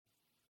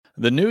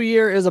The new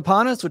year is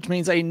upon us, which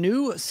means a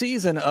new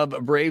season of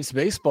Braves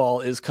baseball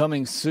is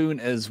coming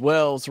soon as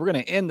well. So we're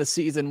going to end the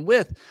season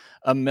with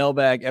a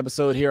mailbag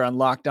episode here on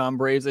Locked On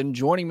Braves. And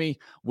joining me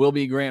will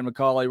be Grant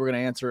McCauley. We're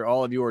going to answer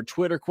all of your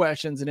Twitter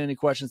questions and any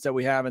questions that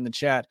we have in the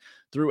chat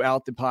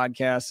throughout the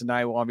podcast.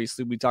 Tonight, we'll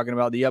obviously be talking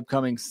about the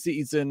upcoming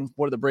season.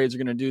 What are the Braves are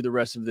going to do the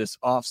rest of this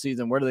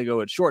offseason? Where do they go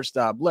at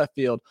shortstop, left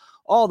field?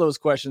 All those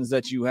questions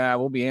that you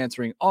have, we'll be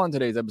answering on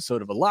today's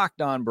episode of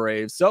Locked On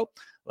Braves. So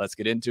let's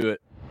get into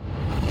it.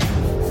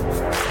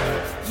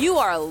 You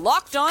are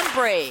Locked On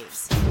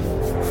Braves,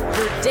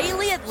 your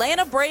daily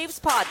Atlanta Braves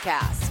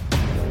podcast.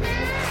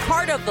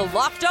 Part of the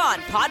Locked On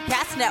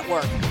Podcast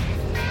Network,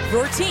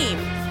 your team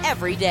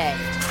every day.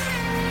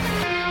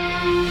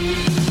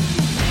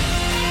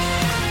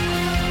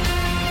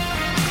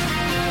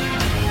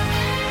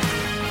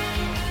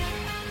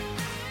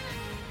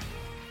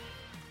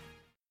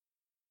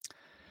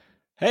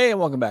 Hey,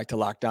 and welcome back to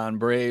Locked On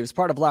Braves,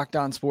 part of Locked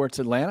On Sports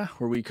Atlanta,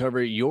 where we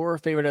cover your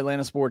favorite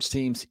Atlanta sports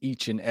teams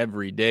each and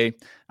every day.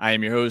 I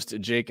am your host,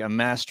 Jake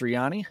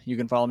Mastriani. You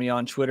can follow me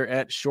on Twitter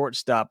at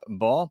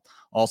ShortstopBall.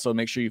 Also,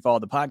 make sure you follow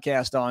the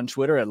podcast on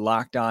Twitter at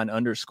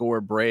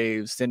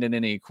LockedOn_Braves. Send in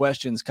any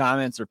questions,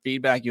 comments, or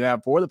feedback you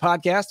have for the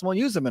podcast, and we'll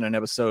use them in an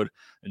episode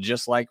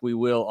just like we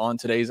will on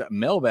today's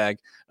mailbag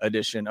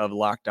edition of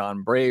Locked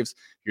On Braves.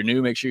 If you're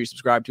new, make sure you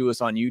subscribe to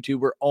us on YouTube.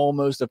 We're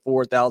almost at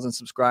 4,000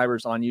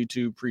 subscribers on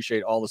YouTube.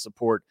 Appreciate all the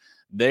support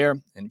there.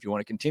 And if you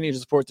want to continue to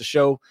support the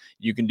show,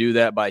 you can do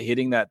that by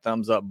hitting that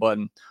thumbs up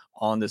button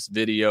on this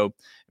video.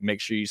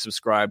 Make sure you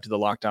subscribe to the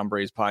Locked On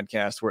Braves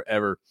podcast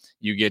wherever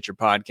you get your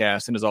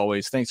podcast. And as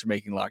always, thanks for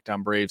making Locked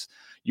On Braves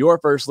your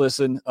first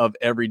listen of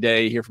every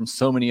day. I hear from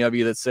so many of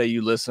you that say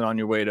you listen on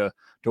your way to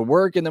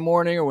work in the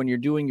morning or when you're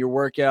doing your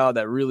workout.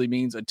 That really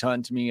means a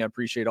ton to me. I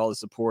appreciate all the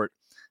support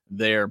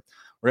there.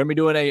 We're going to be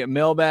doing a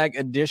mailbag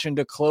edition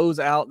to close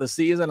out the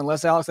season,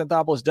 unless Alex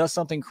Anthopoulos does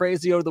something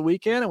crazy over the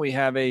weekend, and we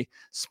have a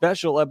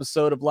special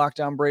episode of Locked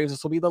On Braves.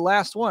 This will be the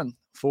last one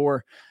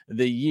for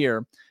the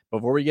year.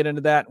 Before we get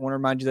into that, I want to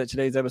remind you that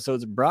today's episode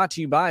is brought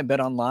to you by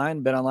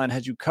BetOnline. BetOnline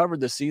has you covered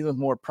this season with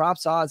more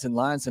props, odds, and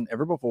lines than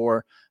ever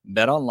before.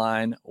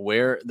 BetOnline,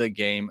 where the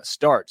game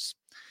starts.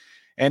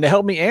 And to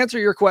help me answer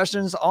your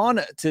questions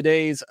on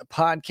today's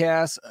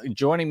podcast,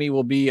 joining me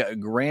will be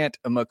Grant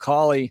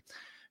McCauley.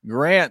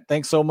 Grant,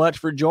 thanks so much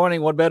for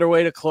joining. What better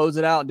way to close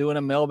it out doing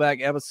a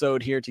mailbag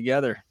episode here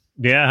together?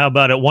 Yeah, how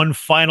about it? One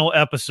final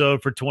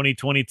episode for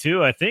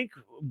 2022. I think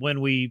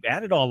when we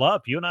add it all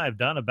up, you and I have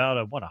done about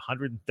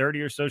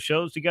 130 or so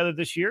shows together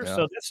this year. Yeah.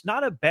 So that's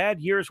not a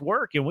bad year's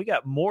work, and we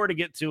got more to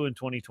get to in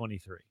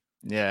 2023.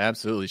 Yeah,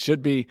 absolutely.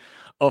 Should be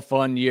a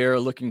fun year.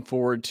 Looking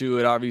forward to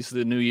it. Obviously,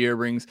 the new year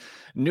brings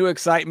new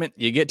excitement.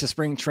 You get to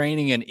spring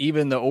training, and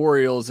even the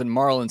Orioles and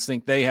Marlins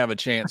think they have a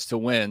chance to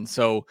win.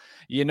 So,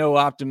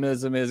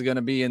 optimism is going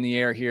to be in the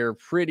air here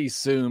pretty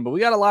soon. But we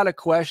got a lot of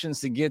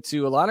questions to get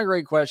to, a lot of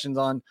great questions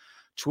on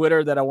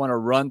Twitter that I want to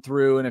run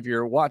through. And if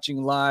you're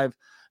watching live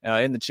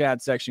in the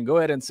chat section, go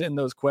ahead and send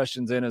those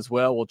questions in as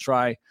well. We'll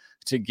try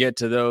to get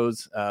to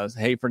those.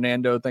 Hey,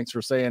 Fernando, thanks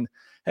for saying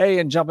hey,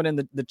 and jumping in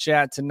the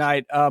chat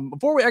tonight.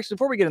 Before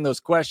we get in those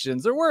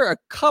questions, there were a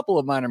couple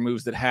of minor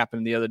moves that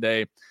happened the other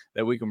day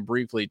that we can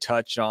briefly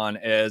touch on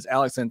as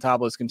Alex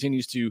Anthopoulos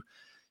continues to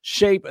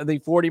shape the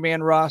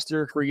 40-man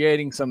roster,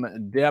 creating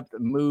some depth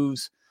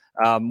moves.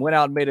 Went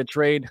out and made a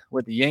trade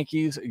with the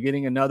Yankees,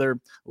 getting another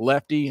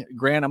lefty.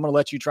 Grant, I'm going to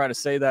let you try to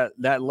say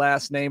that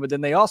last name, but then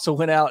they also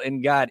went out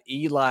and got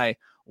Eli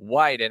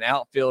White, an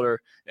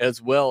outfielder,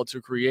 as well to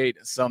create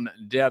some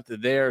depth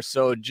there.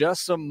 So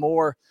just some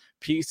more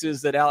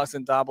pieces that Alex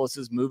Anthopoulos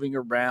is moving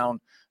around.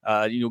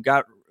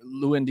 Got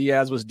Lewin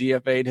Diaz was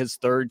DFA'd his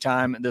third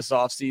time this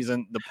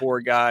offseason. The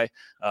poor guy,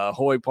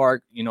 Hoy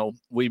Park,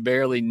 we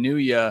barely knew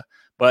you,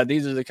 but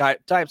these are the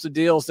types of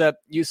deals that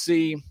you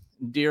see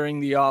during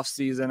the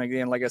offseason.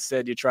 Again, like I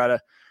said, you try to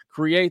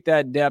create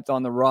that depth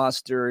on the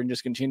roster and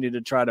just continue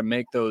to try to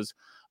make those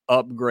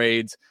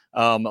upgrades.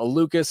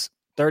 Lucas,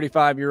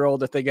 35-year-old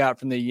that they got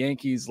from the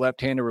Yankees,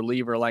 left-handed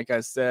reliever, like I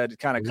said,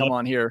 kind of come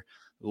on here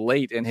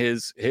late in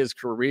his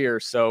career.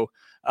 So,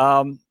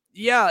 I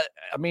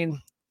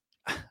mean,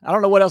 I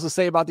don't know what else to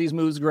say about these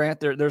moves, Grant.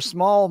 They're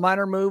small,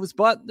 minor moves,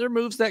 but they're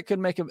moves that could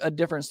make a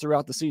difference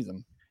throughout the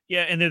season.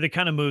 Yeah, and they're the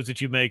kind of moves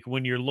that you make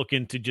when you're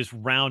looking to just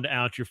round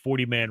out your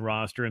 40-man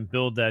roster and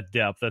build that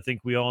depth. I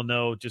think we all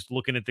know, just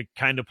looking at the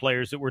kind of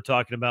players that we're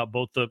talking about,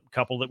 both the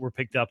couple that were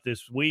picked up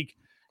this week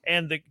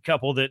and the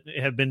couple that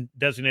have been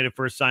designated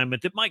for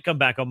assignment that might come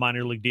back on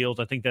minor league deals.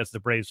 I think that's the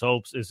Braves'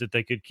 hopes, is that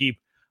they could keep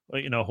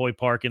Hoy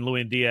Park and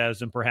Lewin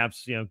Diaz and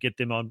perhaps, get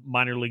them on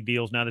minor league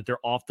deals now that they're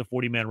off the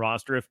 40-man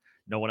roster. If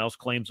no one else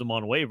claims them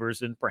on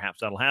waivers, and perhaps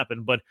that'll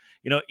happen. But,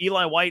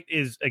 Eli White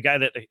is a guy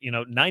that,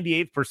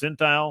 98th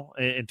percentile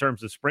in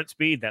terms of sprint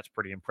speed. That's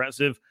pretty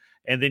impressive.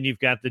 And then you've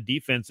got the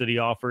defense that he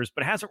offers,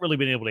 but hasn't really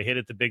been able to hit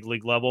at the big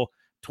league level.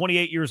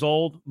 28 years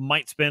old,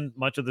 might spend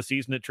much of the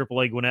season at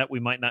AAA Gwinnett. We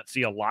might not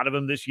see a lot of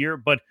him this year,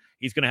 but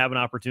he's going to have an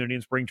opportunity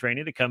in spring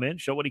training to come in,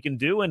 show what he can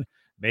do. And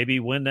maybe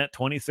win that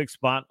 26th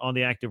spot on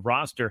the active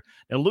roster.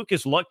 Now,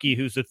 Lucas Luetge,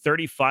 who's a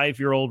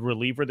 35-year-old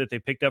reliever that they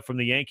picked up from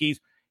the Yankees,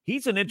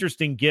 he's an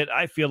interesting get,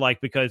 I feel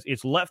like, because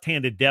it's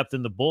left-handed depth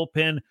in the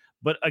bullpen,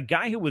 but a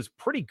guy who was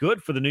pretty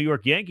good for the New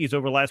York Yankees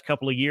over the last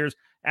couple of years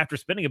after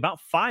spending about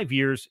 5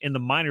 years in the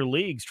minor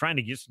leagues trying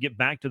to just get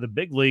back to the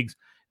big leagues.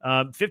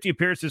 50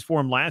 appearances for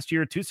him last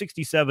year,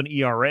 2.67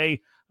 ERA,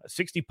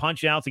 60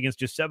 punch-outs against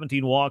just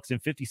 17 walks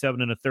and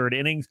 57 and a third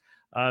innings.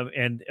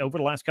 And over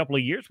the last couple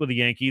of years with the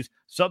Yankees,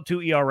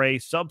 sub-2 ERA,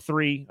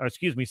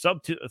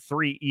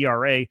 sub-3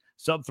 ERA,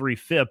 sub-3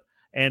 FIP,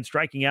 and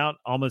striking out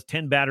almost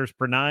 10 batters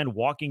per nine,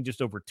 walking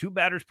just over 2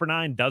 batters per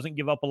nine, doesn't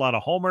give up a lot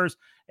of homers,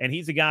 and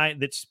he's a guy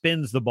that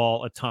spins the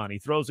ball a ton. He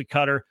throws a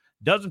cutter,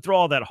 doesn't throw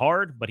all that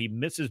hard, but he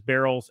misses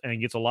barrels and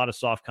gets a lot of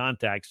soft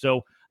contact.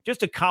 So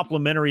just a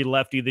complimentary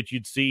lefty that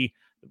you'd see.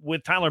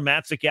 With Tyler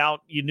Matzek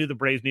out, you knew the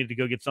Braves needed to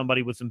go get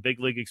somebody with some big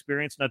league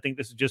experience, and I think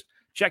this is just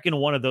checking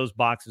one of those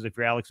boxes if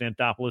you're Alex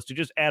Anthopoulos, to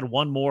just add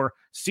one more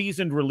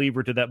seasoned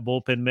reliever to that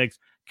bullpen mix,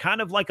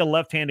 kind of like a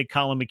left-handed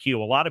Colin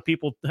McHugh. A lot of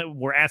people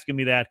were asking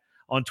me that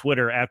on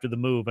Twitter after the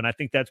move, and I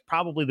think that's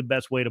probably the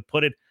best way to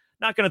put it.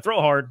 Not going to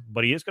throw hard,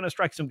 but he is going to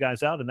strike some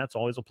guys out, and that's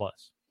always a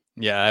plus.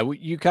 Yeah,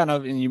 you kind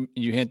of, and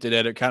you hinted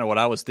at it, kind of what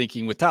I was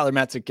thinking with Tyler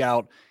Matzek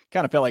out.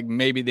 Kind of felt like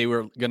maybe they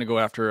were going to go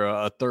after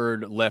a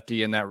third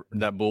lefty in that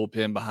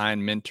bullpen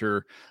behind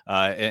Minter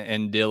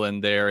and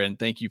Dillon there. And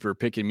thank you for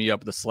picking me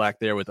up the slack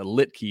there with a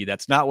Luetge.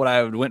 That's not what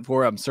I went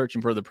for. I'm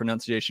searching for the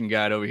pronunciation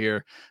guide over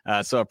here,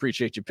 so I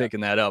appreciate you picking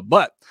that up.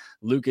 But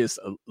Lucas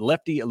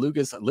Luetge,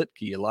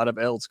 a lot of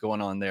L's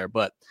going on there,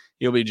 but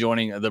he'll be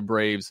joining the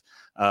Braves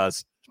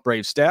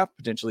staff,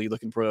 potentially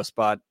looking for a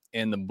spot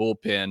in the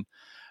bullpen.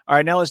 All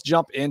right, now let's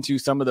jump into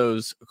some of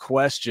those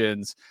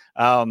questions.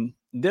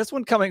 This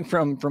one coming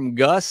from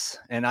Gus,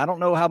 and I don't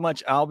know how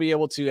much I'll be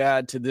able to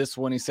add to this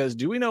one. He says,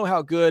 do we know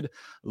how good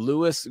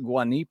Luis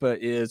Guanipa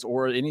is,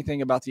 or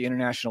anything about the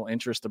international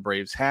interest the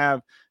Braves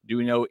have? Do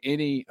we know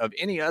any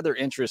other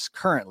interests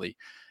currently?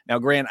 Now,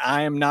 Grant,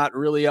 I am not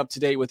really up to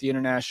date with the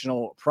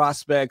international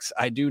prospects.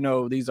 I do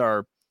know these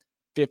are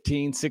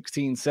 15,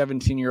 16,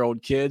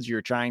 17-year-old kids.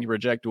 You're trying to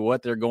project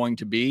what they're going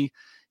to be,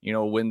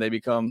 when they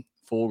become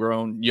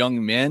full-grown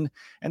young men,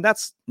 and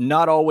that's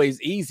not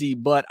always easy.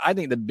 But I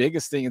think the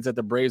biggest thing is that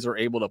the Braves are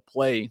able to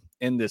play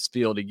in this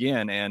field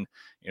again, and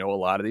a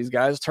lot of these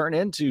guys turn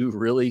into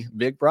really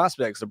big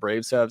prospects. The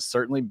Braves have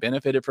certainly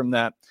benefited from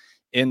that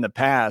in the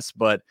past.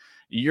 But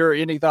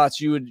any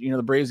thoughts you would,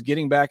 the Braves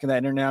getting back in that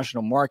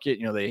international market?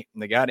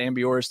 They got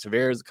Ambioris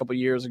Tavares a couple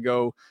years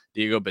ago,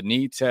 Diego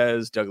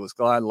Benitez, Douglas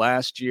Glad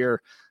last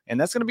year,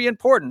 and that's going to be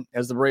important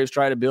as the Braves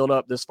try to build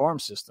up this farm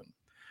system.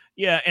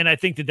 Yeah, and I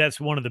think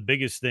that's one of the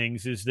biggest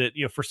things is that,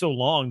 for so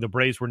long, the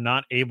Braves were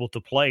not able to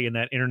play in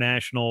that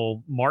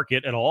international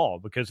market at all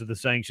because of the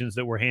sanctions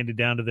that were handed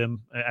down to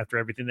them after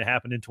everything that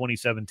happened in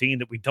 2017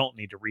 that we don't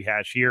need to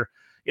rehash here.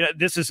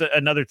 This is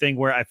another thing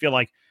where I feel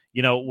like,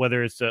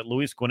 whether it's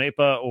Luis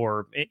Guanipa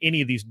or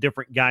any of these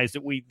different guys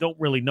that we don't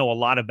really know a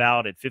lot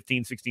about at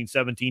 15, 16,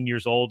 17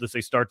 years old, as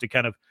they start to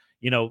kind of,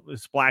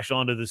 splash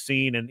onto the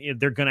scene, and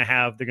they're going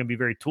to be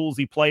very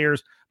toolsy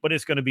players, but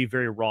it's going to be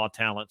very raw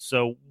talent.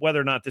 So whether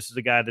or not this is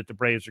a guy that the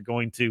Braves are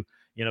going to,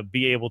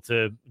 be able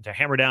to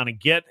hammer down and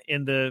get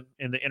in the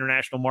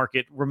international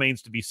market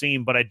remains to be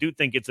seen. But I do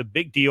think it's a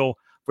big deal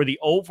for the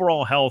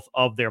overall health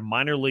of their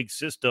minor league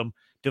system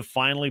to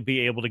finally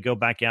be able to go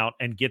back out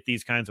and get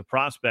these kinds of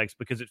prospects,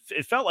 because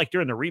it felt like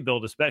during the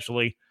rebuild,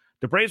 especially,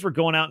 the Braves were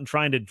going out and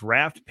trying to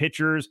draft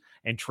pitchers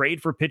and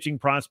trade for pitching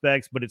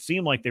prospects, but it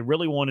seemed like they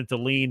really wanted to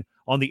lean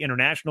on the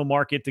international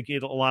market to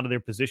get a lot of their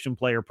position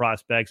player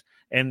prospects.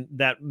 And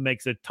that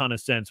makes a ton of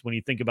sense when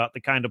you think about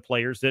the kind of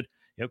players that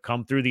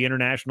come through the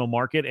international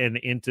market and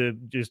into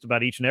just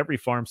about each and every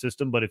farm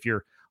system. But if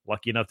you're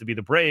lucky enough to be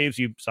the Braves,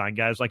 you sign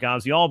guys like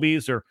Ozzie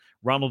Albies or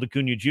Ronald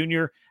Acuna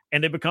Jr.,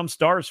 and they become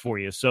stars for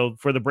you. So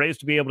for the Braves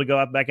to be able to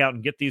go back out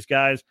and get these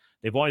guys,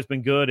 they've always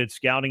been good at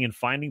scouting and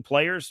finding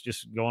players,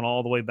 just going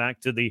all the way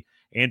back to the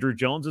Andrew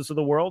Joneses of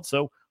the world.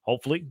 So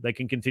hopefully they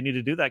can continue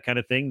to do that kind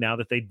of thing now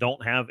that they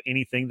don't have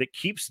anything that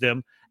keeps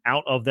them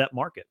out of that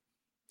market.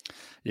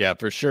 Yeah,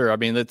 for sure. I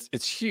mean,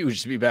 it's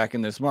huge to be back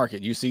in this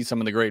market. You see some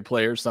of the great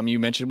players, some you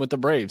mentioned with the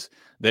Braves,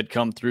 that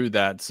come through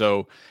that.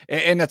 So,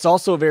 and that's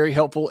also very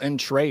helpful in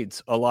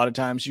trades. A lot of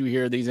times you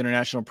hear these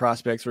international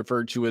prospects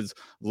referred to as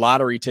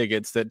lottery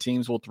tickets that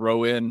teams will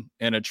throw in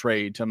a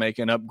trade to make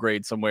an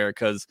upgrade somewhere,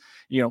 because,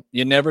 you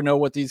never know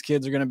what these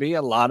kids are going to be.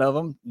 A lot of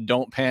them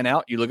don't pan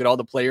out. You look at all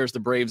the players the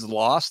Braves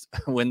lost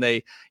when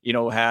they,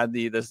 had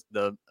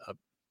the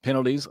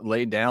penalties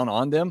laid down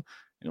on them.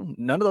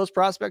 None of those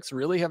prospects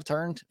really have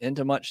turned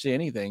into much to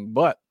anything,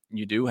 but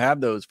you do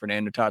have those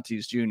Fernando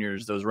Tatis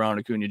Jr.'s, those Ronald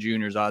Acuna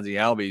Jr.'s, Ozzie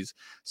Albies.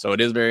 So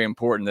it is very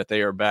important that they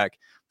are back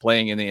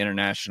playing in the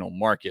international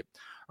market.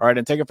 All right,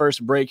 and take a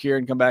first break here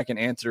and come back and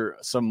answer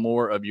some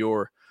more of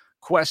your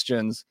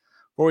questions.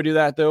 Before we do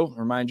that, though,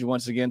 remind you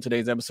once again,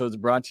 today's episode is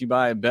brought to you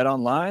by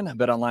BetOnline.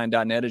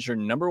 BetOnline.net is your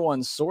number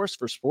one source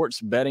for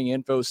sports betting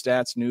info,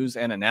 stats, news,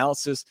 and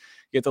analysis.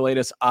 Get the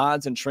latest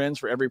odds and trends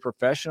for every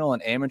professional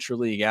and amateur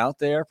league out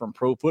there, from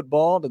pro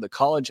football to the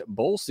college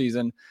bowl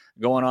season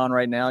going on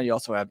right now. You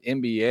also have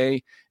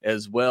NBA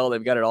as well.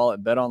 They've got it all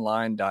at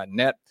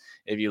BetOnline.net.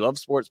 If you love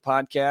sports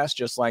podcasts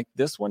just like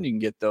this one, you can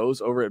get those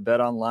over at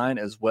BetOnline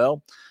as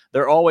well.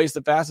 They're always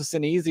the fastest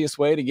and easiest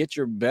way to get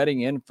your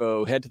betting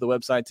info. Head to the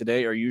website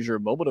today or use your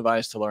mobile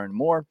device to learn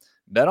more.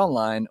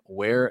 BetOnline,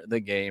 where the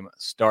game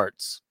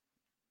starts.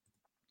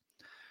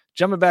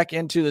 Jumping back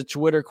into the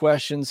Twitter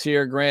questions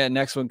here, Grant.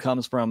 Next one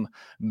comes from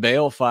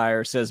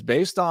Balefire. Says,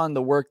 based on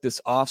the work this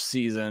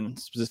offseason,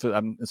 specifically,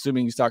 I'm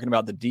assuming he's talking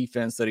about the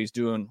defense that he's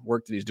doing,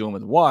 work that he's doing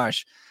with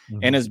Wash,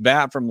 and his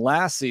bat from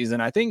last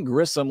season, I think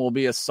Grissom will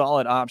be a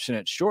solid option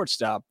at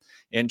shortstop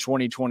in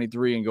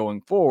 2023 and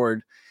going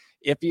forward.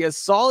 If he is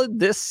solid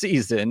this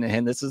season,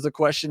 and this is a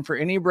question for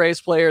any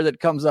Braves player that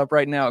comes up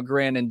right now,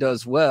 Grant, and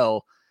does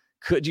well,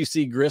 could you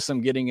see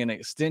Grissom getting an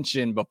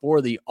extension before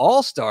the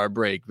All-Star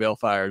break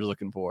Balefire is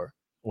looking for?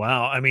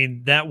 Wow. I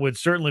mean, that would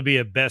certainly be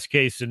a best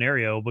case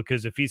scenario,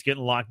 because if he's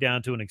getting locked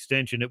down to an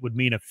extension, it would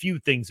mean a few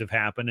things have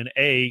happened. And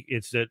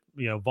it's that,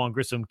 Vaughn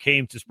Grissom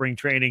came to spring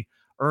training,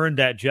 earned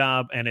that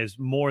job, and is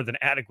more than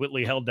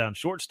adequately held down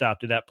shortstop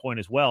to that point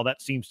as well.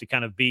 That seems to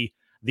kind of be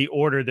the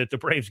order that the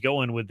Braves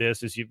go in with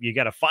this. Is you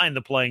got to find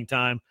the playing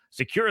time,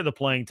 secure the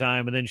playing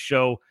time, and then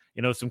show,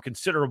 some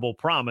considerable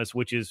promise,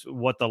 which is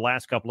what the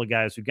last couple of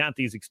guys who got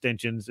these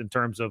extensions in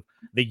terms of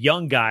the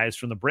young guys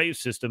from the Braves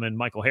system and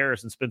Michael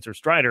Harris and Spencer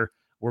Strider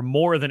were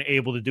more than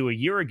able to do a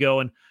year ago.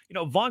 And,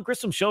 Vaughn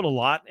Grissom showed a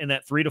lot in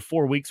that 3 to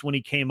 4 weeks when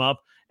he came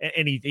up,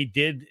 and he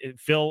did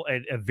fill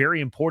a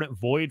very important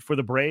void for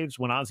the Braves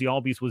when Ozzie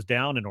Albies was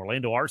down and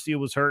Orlando Arcia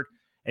was hurt.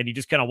 And you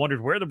just kind of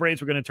wondered where the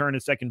Braves were going to turn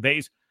at second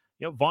base.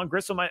 Vaughn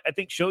Grissom, I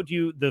think, showed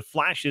you the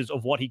flashes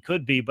of what he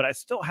could be, but I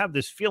still have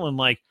this feeling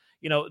like,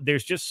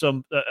 there's just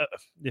some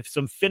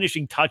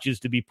finishing touches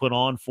to be put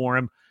on for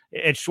him.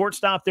 At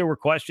shortstop, there were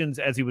questions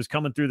as he was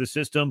coming through the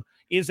system.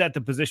 Is that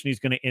the position he's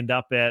going to end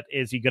up at?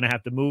 Is he going to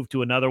have to move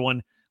to another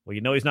one? Well,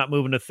 he's not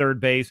moving to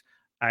third base.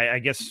 I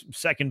guess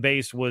second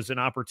base was an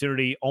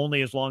opportunity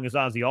only as long as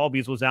Ozzie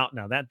Albies was out.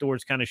 Now that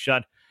door's kind of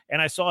shut.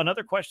 And I saw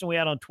another question we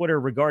had on Twitter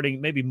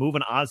regarding maybe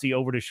moving Ozzie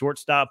over to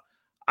shortstop.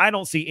 I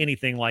don't see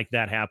anything like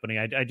that happening.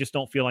 I just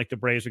don't feel like the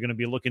Braves are going to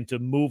be looking to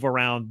move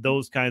around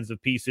those kinds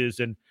of pieces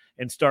and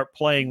start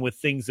playing with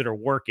things that are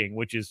working,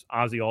 which is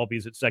Ozzie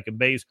Albies at second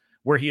base,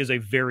 where he is a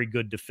very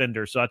good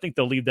defender. So I think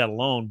they'll leave that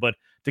alone. But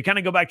to kind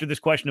of go back to this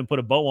question and put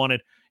a bow on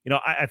it,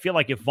 I feel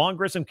like if Vaughn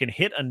Grissom can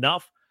hit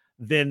enough,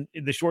 then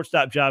the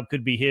shortstop job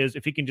could be his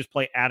if he can just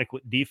play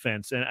adequate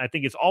defense. And I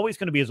think it's always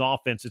going to be his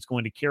offense that's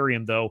going to carry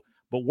him, though.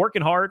 But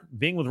working hard,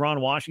 being with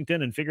Ron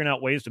Washington, and figuring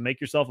out ways to make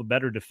yourself a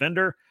better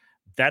defender,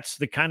 that's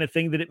the kind of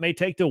thing that it may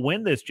take to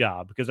win this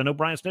job. Because I know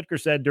Brian Snitker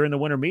said during the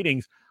winter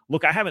meetings,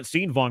 look, I haven't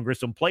seen Vaughn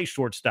Grissom play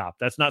shortstop.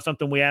 That's not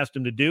something we asked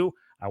him to do.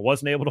 I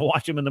wasn't able to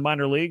watch him in the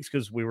minor leagues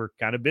because we were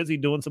kind of busy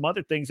doing some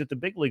other things at the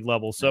big league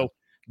level. So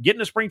getting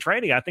to spring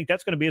training, I think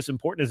that's going to be as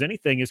important as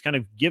anything, is kind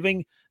of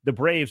giving the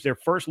Braves their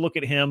first look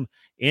at him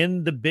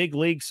in the big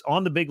leagues,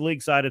 on the big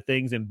league side of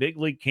things, in big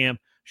league camp,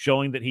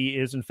 showing that he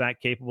is in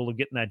fact capable of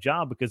getting that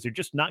job, because they're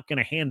just not going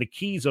to hand the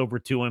keys over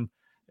to him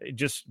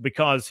just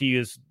because he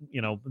is,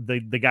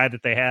 the guy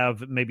that they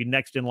have maybe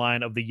next in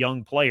line of the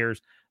young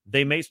players.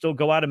 They may still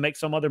go out and make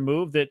some other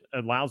move that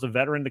allows a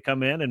veteran to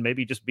come in and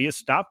maybe just be a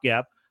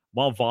stopgap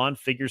while Vaughn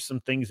figures some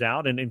things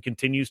out and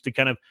continues to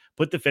kind of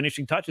put the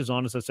finishing touches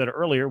on, as I said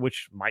earlier,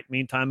 which might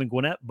mean time in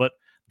Gwinnett, but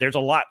there's a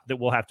lot that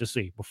we'll have to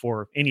see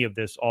before any of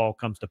this all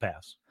comes to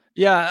pass.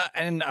 Yeah,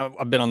 and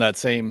I've been on that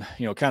same,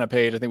 kind of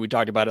page. I think we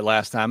talked about it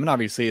last time, and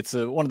obviously it's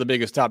one of the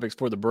biggest topics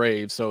for the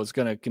Braves, so it's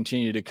going to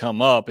continue to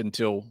come up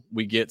until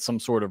we get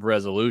some sort of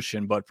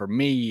resolution. But for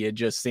me, it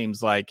just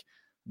seems like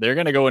they're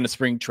going to go into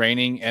spring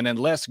training, and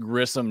unless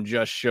Grissom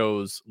just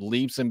shows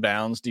leaps and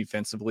bounds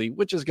defensively,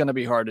 which is going to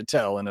be hard to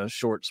tell in a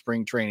short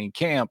spring training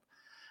camp,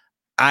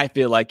 I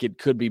feel like it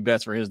could be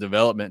best for his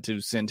development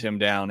to send him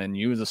down and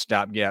use a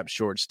stopgap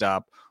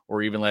shortstop,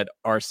 or even let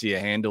Arcia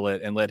handle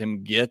it and let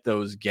him get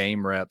those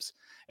game reps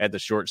at the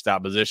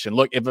shortstop position.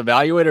 Look, if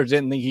evaluators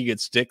didn't think he could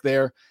stick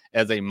there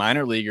as a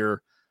minor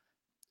leaguer,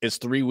 is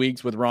 3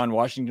 weeks with Ron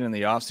Washington in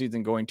the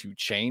offseason going to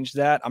change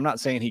that? I'm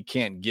not saying he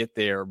can't get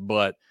there,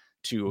 but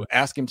to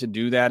ask him to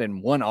do that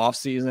in one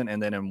offseason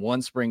and then in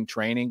one spring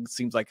training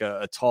seems like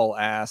a tall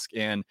ask.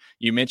 And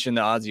you mentioned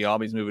the Ozzie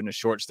Albies moving to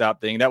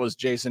shortstop thing. That was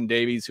Jason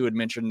Davies who had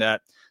mentioned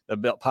that,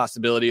 the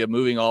possibility of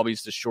moving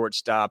Albies to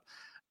shortstop.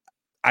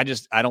 I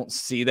don't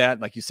see that.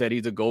 Like you said,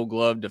 he's a Gold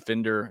Glove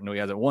defender. I know he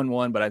hasn't won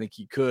one, but I think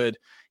he could,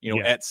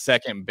 at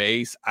second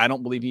base. I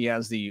don't believe he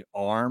has the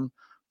arm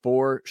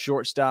for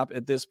shortstop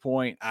at this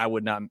point. I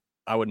would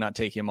not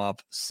take him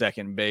off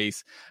second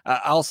base.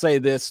 I'll say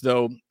this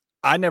though.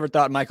 I never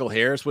thought Michael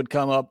Harris would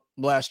come up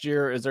last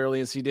year as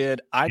early as he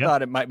did. I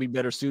thought it might be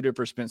better suited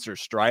for Spencer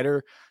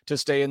Strider to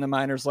stay in the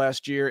minors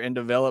last year and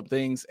develop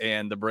things.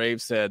 And the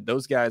Braves said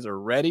those guys are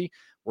ready.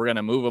 we're going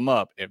to move him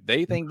up. If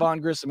they think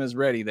Vaughn Grissom is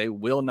ready, they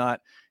will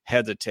not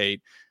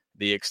hesitate.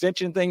 The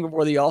extension thing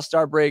before the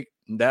All-Star break,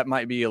 that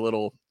might be a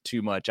little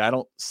too much. I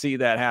don't see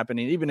that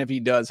happening, even if he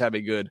does have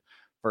a good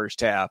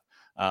first half.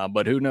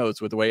 But who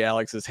knows with the way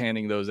Alex is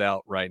handing those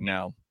out right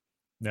now.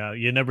 No,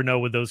 you never know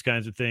with those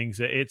kinds of things.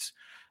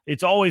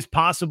 It's always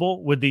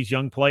possible with these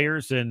young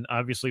players. And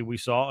obviously we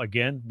saw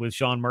again with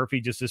Sean Murphy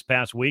just this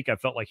past week, I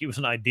felt like he was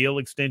an ideal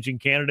extension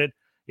candidate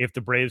if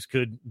the Braves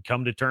could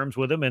come to terms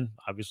with him. And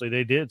obviously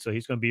they did. So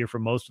he's going to be here for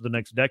most of the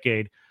next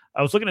decade.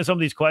 I was looking at some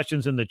of these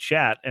questions in the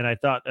chat, and I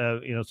thought,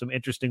 some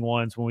interesting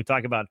ones when we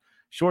talk about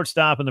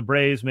shortstop and the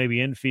Braves, maybe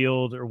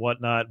infield or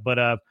whatnot.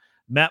 But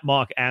Matt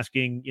Mock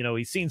asking,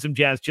 he's seen some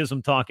Jazz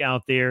Chisholm talk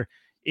out there.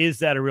 Is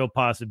that a real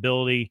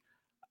possibility?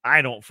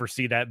 I don't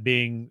foresee that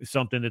being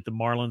something that the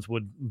Marlins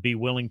would be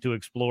willing to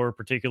explore,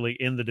 particularly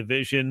in the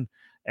division.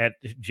 At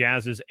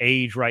Jazz's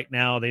age right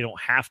now, they don't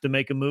have to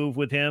make a move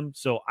with him.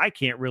 So I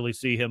can't really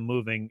see him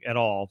moving at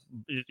all,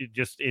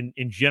 just in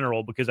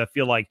general, because I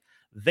feel like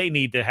they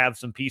need to have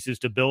some pieces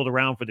to build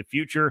around for the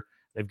future.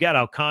 They've got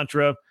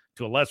Alcantara.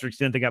 To a lesser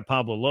extent, they got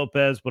Pablo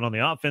Lopez. But on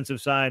the offensive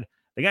side,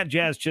 they got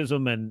Jazz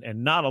Chisholm and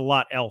not a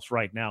lot else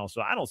right now.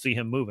 So I don't see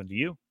him moving. Do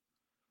you?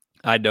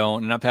 I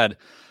don't. And I've had a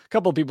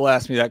couple of people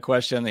ask me that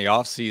question in the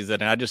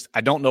offseason, and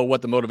I don't know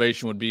what the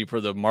motivation would be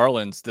for the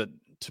Marlins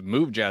to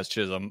move Jazz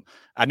Chisholm.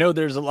 I know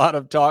there's a lot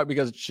of talk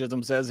because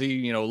Chisholm says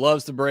he,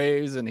 loves the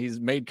Braves, and he's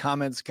made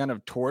comments kind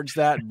of towards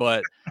that,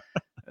 but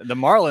the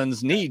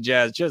Marlins need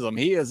Jazz Chisholm.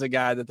 He is a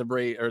guy that the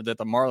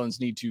Marlins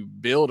need to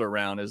build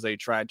around as they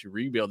try to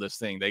rebuild this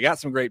thing. They got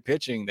some great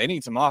pitching. They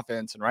need some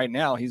offense, and right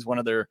now he's one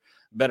of their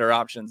better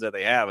options that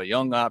they have, a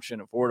young option,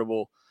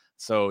 affordable.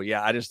 So,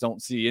 yeah, I just don't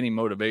see any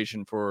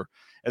motivation for,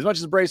 as much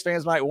as Braves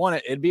fans might want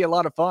it, it'd be a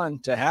lot of fun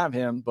to have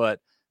him, but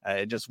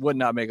it just would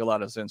not make a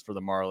lot of sense for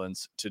the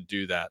Marlins to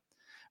do that.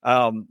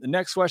 The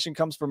next question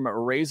comes from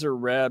Razor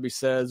Reb. He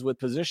says, with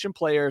position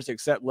players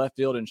except left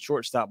field and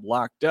shortstop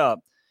locked up,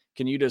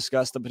 can you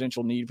discuss the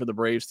potential need for the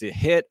Braves to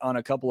hit on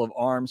a couple of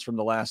arms from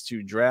the last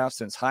two drafts,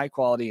 since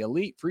high-quality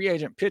elite free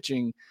agent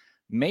pitching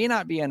may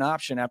not be an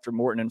option after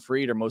Morton and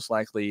Fried are most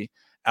likely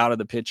out of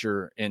the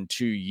picture in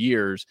 2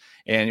 years?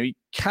 And we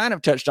kind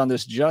of touched on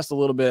this just a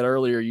little bit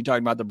earlier. You talked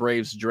about the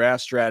Braves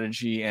draft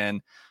strategy,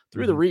 and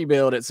through the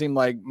rebuild, it seemed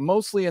like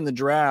mostly in the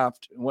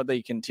draft, what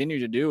they continue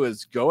to do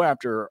is go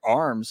after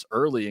arms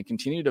early and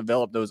continue to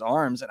develop those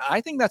arms. And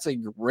I think that's a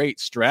great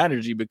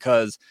strategy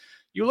because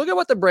you look at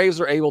what the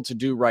Braves are able to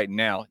do right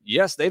now.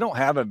 Yes, they don't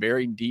have a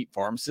very deep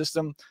farm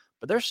system,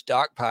 but they're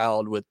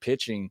stockpiled with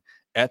pitching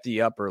at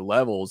the upper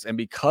levels. And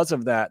because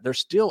of that, they're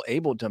still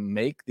able to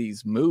make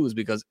these moves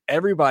because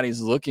everybody's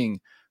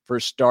looking for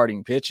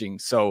starting pitching.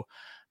 So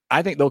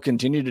I think they'll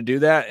continue to do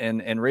that.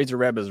 And Razor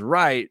Reb is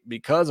right,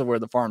 because of where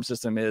the farm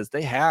system is.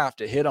 They have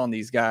to hit on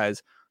these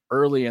guys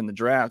early in the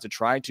draft to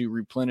try to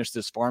replenish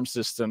this farm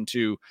system,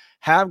 to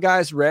have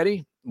guys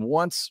ready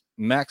once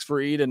Max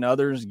Fried and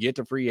others get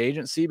to free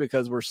agency,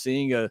 because we're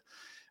seeing a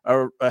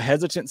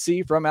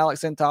hesitancy from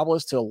Alex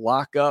Anthopoulos to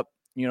lock up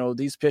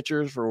these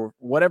pitchers for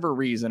whatever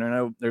reason. I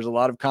know there's a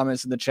lot of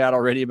comments in the chat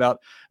already about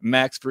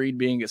Max Fried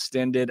being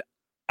extended.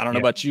 I don't know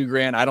about you,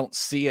 Grant. I don't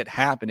see it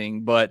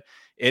happening, but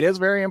it is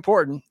very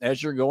important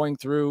as you're going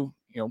through,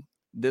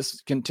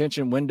 this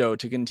contention window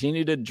to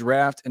continue to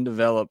draft and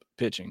develop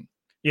pitching.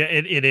 Yeah,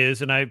 it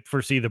is. And I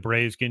foresee the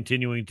Braves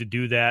continuing to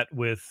do that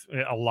with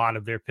a lot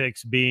of their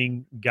picks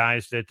being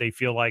guys that they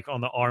feel like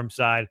on the arm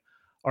side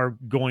are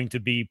going to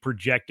be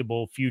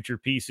projectable future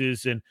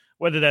pieces. And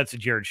whether that's a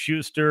Jared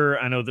Schuster,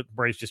 I know that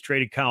Braves just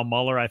traded Kyle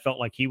Muller. I felt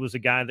like he was a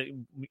guy that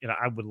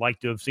I would like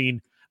to have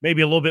seen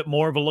maybe a little bit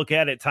more of a look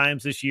at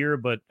times this year,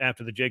 but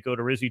after the Jake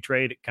Odorizzi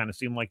trade, it kind of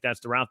seemed like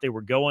that's the route they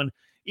were going.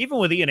 Even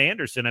with Ian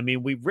Anderson, I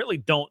mean, we really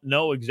don't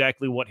know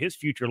exactly what his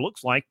future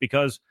looks like,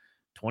 because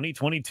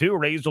 2022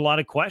 raised a lot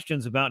of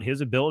questions about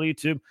his ability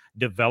to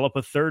develop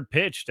a third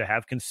pitch, to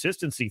have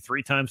consistency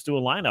 3 times to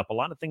a lineup, a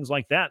lot of things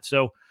like that.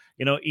 So,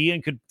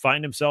 Ian could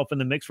find himself in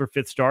the mix for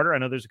fifth starter. I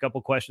know there's a couple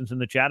questions in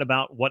the chat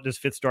about what does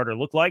fifth starter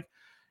look like.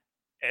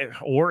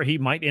 Or he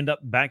might end up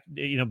back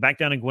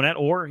down in Gwinnett,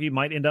 or he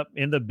might end up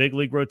in the big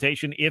league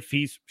rotation if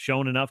he's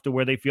shown enough to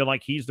where they feel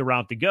like he's the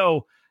route to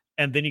go.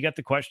 And then you got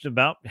the question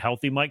about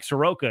healthy Mike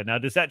Soroka. Now,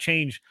 does that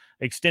change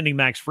extending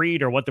Max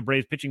Fried or what the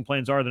Braves pitching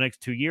plans are the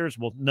next 2 years?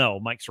 Well, no.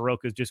 Mike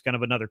Soroka is just kind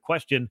of another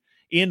question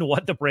in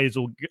what the Braves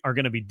are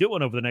going to be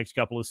doing over the next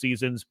couple of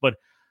seasons. But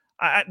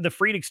the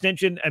Fried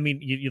extension, I mean,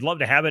 you'd love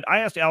to have it. I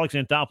asked Alex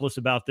Anthopoulos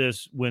about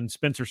this when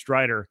Spencer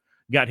Strider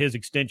got his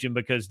extension,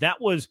 because that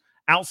was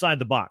outside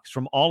the box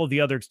from all of the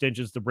other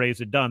extensions the Braves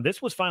had done.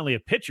 This was finally a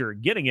pitcher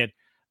getting it,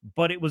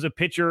 but it was a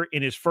pitcher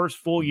in his first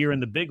full year in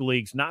the big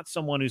leagues, not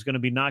someone who's going to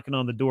be knocking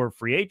on the door of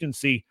free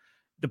agency.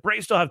 The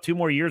Braves still have 2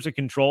 more years of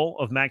control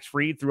of Max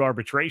Fried through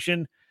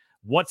arbitration.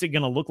 What's it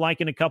going to look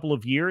like in a couple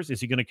of years?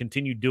 Is he going to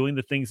continue doing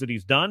the things that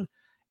he's done?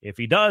 If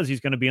he does,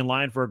 he's going to be in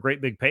line for a great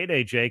big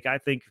payday, Jake. I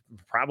think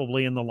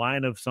probably in the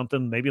line of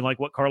something maybe like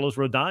what Carlos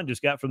Rodon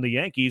just got from the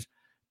Yankees.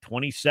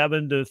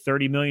 $27 to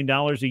 $30 million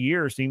a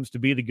year seems to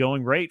be the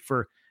going rate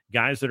for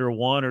guys that are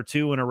 1 or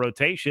 2 in a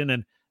rotation,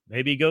 and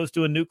maybe he goes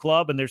to a new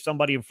club and there's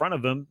somebody in front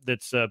of him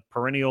that's a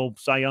perennial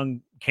Cy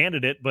Young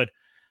candidate. But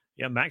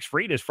yeah, Max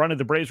Fried has fronted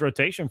the Braves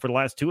rotation for the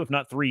last 2, if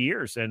not 3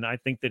 years. And I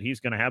think that he's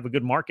going to have a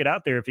good market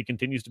out there if he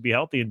continues to be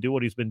healthy and do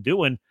what he's been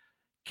doing.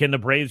 Can the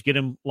Braves get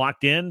him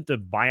locked in to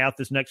buy out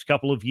this next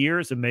couple of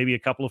years and maybe a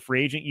couple of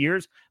free agent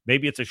years?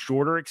 Maybe it's a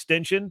shorter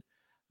extension,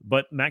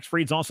 but Max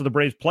Fried's also the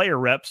Braves player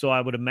rep. So I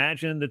would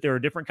imagine that there are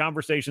different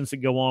conversations that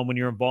go on when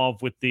you're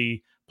involved with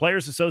the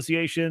Players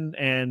Association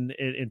and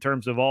in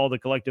terms of all the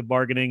collective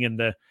bargaining and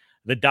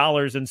the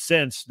dollars and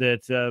cents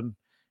that,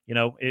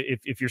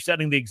 if you're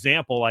setting the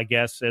example, I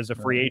guess, as a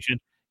free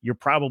agent, you're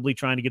probably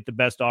trying to get the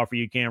best offer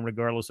you can,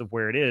 regardless of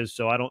where it is.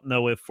 So I don't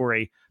know if for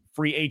a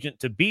free agent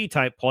to be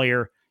type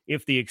player,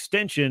 if the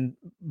extension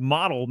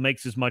model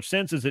makes as much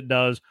sense as it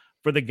does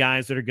for the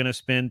guys that are going to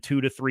spend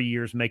 2 to 3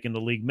 years making the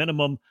league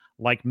minimum,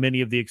 like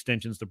many of the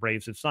extensions the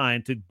Braves have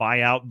signed to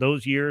buy out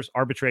those years,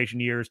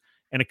 arbitration years,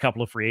 and a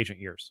couple of free agent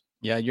years.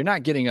 Yeah, you're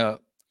not getting a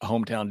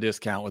hometown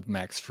discount with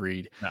Max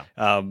Fried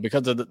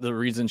because of the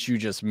reasons you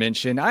just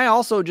mentioned. I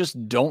also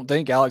just don't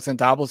think Alex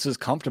Anthopoulos is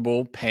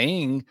comfortable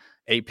paying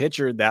a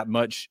pitcher that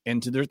much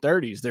into their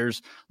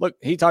 30s.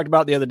 He talked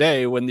about the other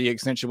day when the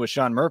extension with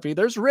Sean Murphy,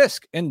 there's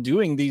risk in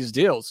doing these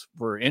deals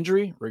for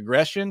injury,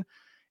 regression.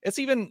 It's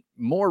even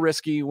more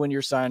risky when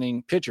you're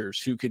signing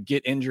pitchers who could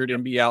get injured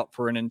and be out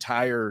for an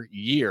entire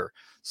year.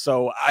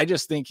 So I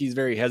just think he's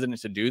very hesitant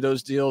to do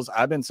those deals.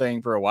 I've been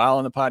saying for a while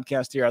on the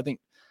podcast here,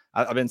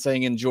 I've been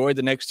saying enjoy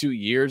the next 2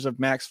 years of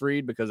Max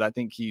Fried because I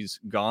think he's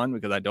gone,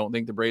 because I don't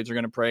think the Braves are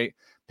going to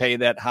pay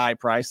that high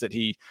price that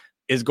he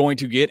is going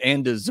to get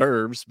and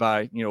deserves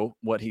by,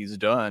 what he's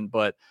done.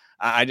 But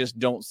I just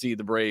don't see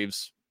the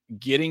Braves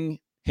getting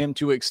him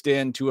to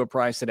extend to a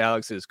price that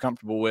Alex is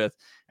comfortable with.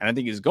 And I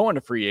think he's going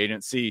to free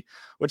agency,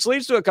 which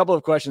leads to a couple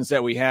of questions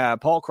that we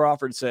have. Paul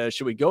Crawford says,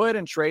 should we go ahead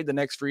and trade the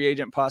next free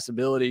agent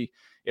possibility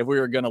if we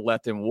were going to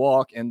let them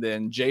walk? And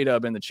then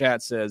J-Dub in the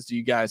chat says, do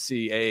you guys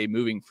see a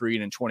moving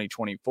Fried in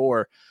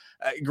 2024?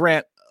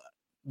 Grant,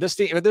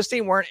 if this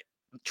team weren't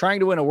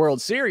trying to win a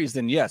World Series,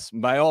 then yes,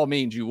 by all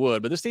means you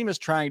would. But this team is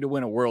trying to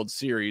win a World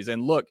Series.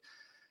 And look,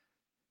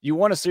 you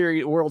won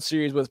a World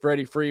Series with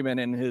Freddie Freeman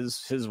in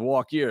his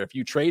walk year. If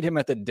you trade him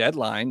at the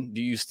deadline,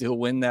 do you still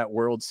win that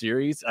World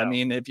Series? No. I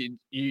mean, if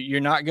you're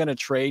not going to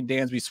trade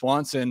Dansby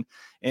Swanson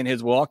in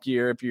his walk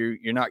year, if you're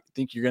not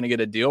think you're going to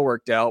get a deal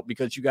worked out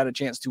because you got a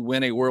chance to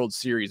win a World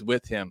Series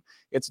with him.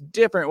 It's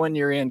different when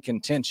you're in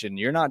contention.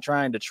 You're not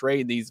trying to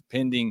trade these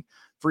pending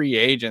free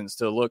agents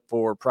to look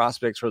for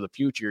prospects for the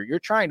future. You're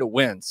trying to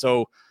win.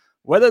 So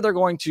whether they're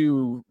going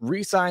to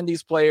re-sign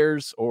these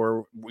players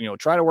or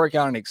try to work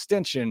out an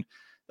extension,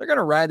 they're going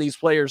to ride these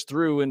players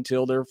through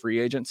until their free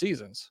agent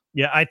seasons.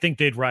 Yeah, I think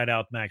they'd ride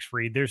out Max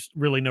Fried. There's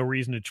really no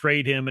reason to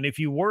trade him. And if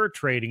you were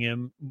trading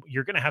him,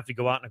 you're going to have to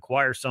go out and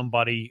acquire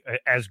somebody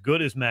as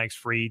good as Max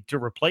Fried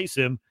to replace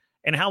him.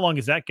 And how long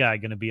is that guy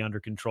going to be under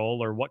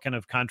control, or what kind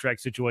of contract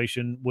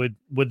situation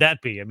would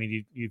that be? I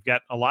mean, you've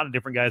got a lot of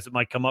different guys that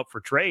might come up for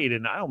trade.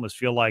 And I almost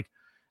feel like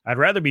I'd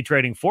rather be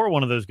trading for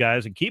one of those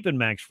guys and keeping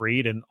Max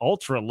Fried and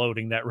ultra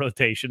loading that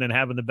rotation and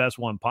having the best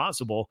one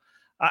possible.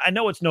 I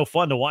know it's no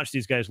fun to watch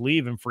these guys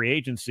leave in free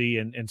agency,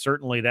 and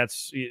certainly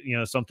that's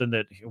something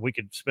that we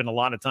could spend a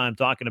lot of time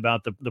talking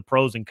about, the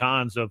pros and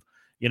cons of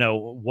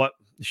what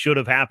should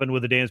have happened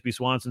with the Dansby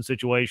Swanson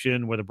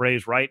situation. Were the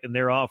Braves right in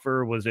their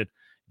offer? Was it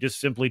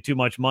just simply too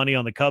much money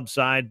on the Cubs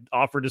side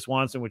offered to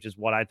Swanson, which is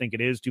what I think it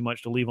is, too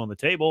much to leave on the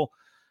table?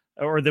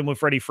 Or then with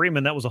Freddie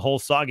Freeman, that was a whole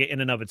saga in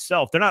and of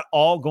itself. They're not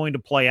all going to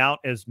play out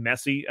as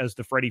messy as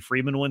the Freddie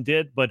Freeman one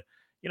did, but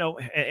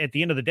at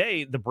the end of the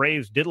day, the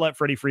Braves did let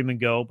Freddie Freeman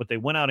go, but they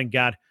went out and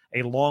got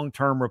a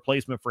long-term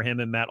replacement for him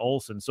in Matt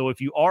Olson. So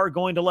if you are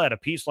going to let a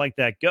piece like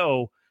that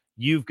go,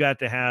 you've got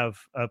to have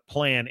a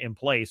plan in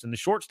place. And the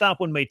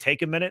shortstop one may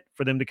take a minute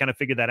for them to kind of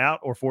figure that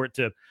out, or for it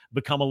to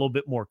become a little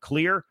bit more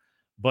clear.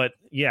 But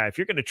yeah, if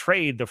you're going to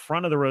trade the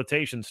front of the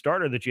rotation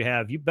starter that you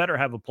have, you better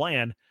have a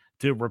plan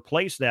to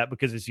replace that,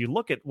 because as you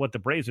look at what the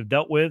Braves have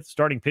dealt with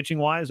starting pitching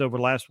wise over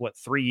the last,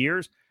 3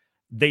 years,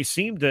 they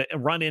seem to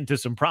run into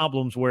some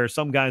problems where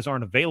some guys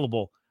aren't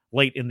available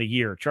late in the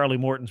year. Charlie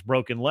Morton's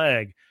broken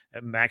leg,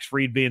 Max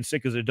Fried being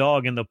sick as a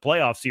dog in the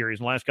playoff series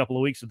in the last couple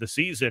of weeks of the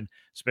season,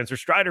 Spencer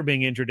Strider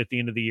being injured at the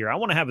end of the year. I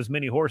want to have as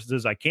many horses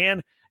as I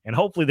can, and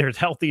hopefully they're as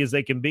healthy as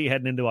they can be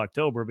heading into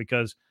October,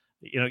 because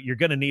you're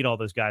going to need all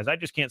those guys. I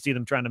just can't see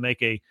them trying to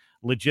make a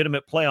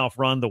legitimate playoff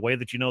run the way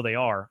that they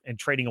are, and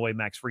trading away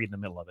Max Fried in the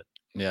middle of it.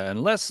 Yeah,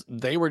 unless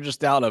they were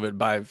just out of it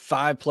by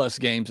 5+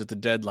 games at the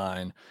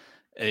deadline,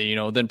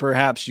 then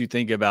perhaps you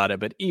think about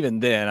it. But even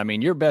then, I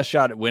mean, your best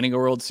shot at winning a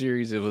World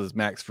Series, it was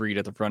Max Fried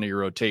at the front of your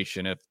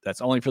rotation. If that's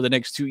only for the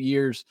next 2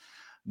 years,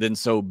 then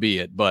so be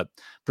it. But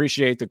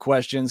appreciate the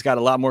questions. Got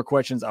a lot more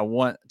questions I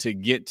want to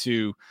get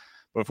to.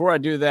 Before I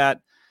do that,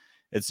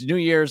 it's New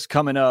Year's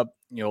coming up.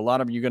 A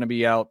lot of you are going to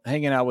be out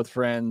hanging out with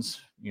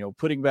friends,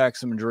 putting back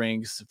some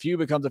drinks. A few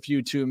becomes a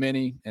few too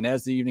many. And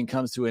as the evening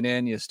comes to an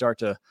end, you start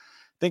to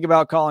think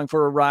about calling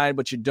for a ride,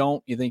 but you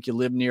don't. You think you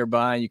live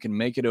nearby. You can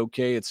make it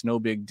okay. It's no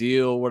big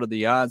deal. What are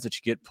the odds that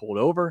you get pulled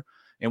over?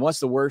 And what's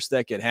the worst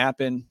that could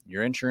happen?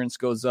 Your insurance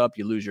goes up.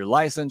 You lose your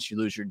license. You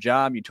lose your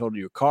job. You total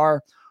your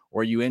car,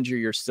 or you injure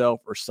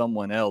yourself or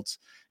someone else.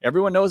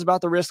 Everyone knows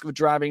about the risk of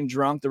driving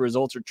drunk. The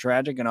results are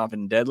tragic and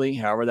often deadly.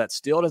 However, that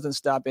still doesn't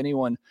stop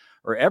anyone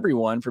or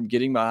everyone from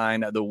getting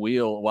behind the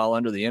wheel while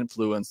under the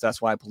influence.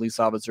 That's why police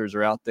officers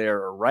are out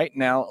there right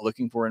now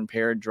looking for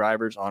impaired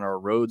drivers on our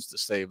roads to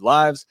save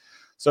lives.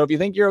 So if you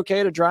think you're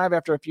okay to drive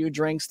after a few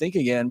drinks, think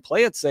again,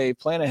 play it safe,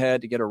 plan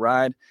ahead to get a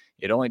ride.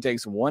 It only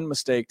takes one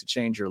mistake to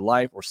change your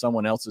life or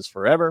someone else's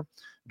forever.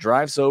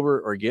 Drive sober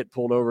or get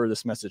pulled over.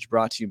 This message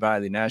brought to you by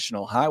the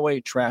National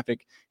Highway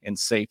Traffic and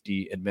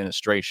Safety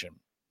Administration.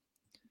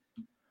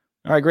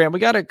 All right, Graham, we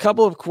got a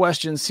couple of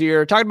questions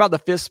here. Talking about the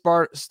fifth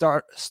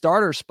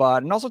starter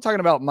spot and also talking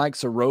about Mike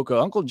Soroka.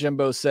 Uncle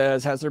Jimbo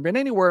says, has there been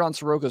any word on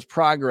Soroka's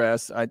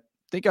progress? I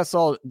think I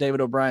saw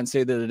David O'Brien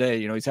say the other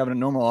day, he's having a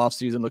normal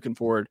offseason, looking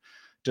forward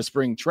to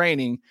spring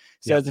training.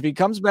 Says if he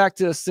comes back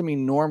to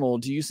semi-normal,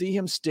 do you see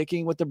him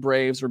sticking with the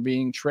Braves or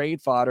being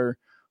trade fodder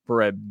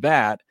for a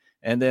bat?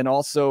 And then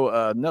also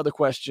another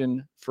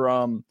question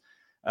from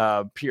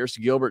Pierce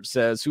Gilbert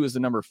says, who is the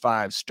number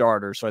 5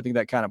 starter? So I think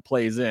that kind of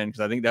plays in because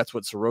I think that's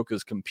what Soroka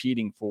is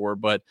competing for.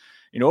 But,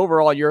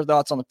 overall, your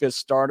thoughts on the 5th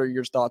starter,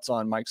 your thoughts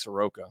on Mike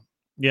Soroka?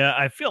 Yeah,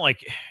 I feel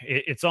like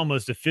it's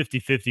almost a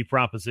 50-50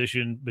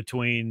 proposition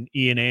between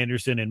Ian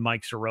Anderson and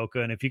Mike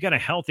Soroka. And if you got a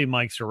healthy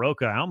Mike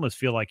Soroka, I almost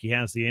feel like he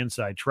has the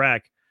inside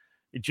track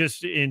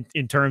just in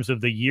terms of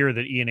the year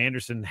that Ian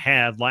Anderson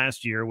had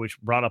last year, which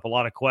brought up a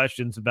lot of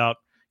questions about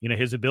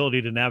his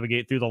ability to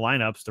navigate through the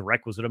lineups, the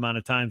requisite amount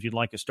of times you'd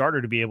like a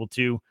starter to be able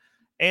to.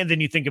 And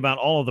then you think about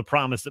all of the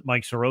promise that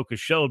Mike Soroka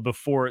showed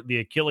before the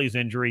Achilles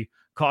injury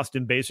cost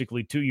him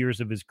basically 2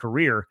 years of his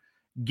career.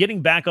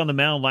 Getting back on the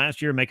mound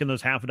last year, making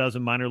those half a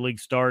dozen minor league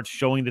starts,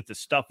 showing that the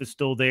stuff is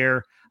still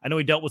there. I know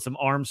he dealt with some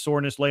arm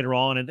soreness later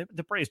on, and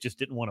the Braves just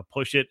didn't want to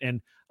push it.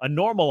 And a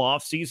normal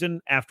offseason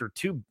after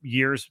 2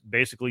 years,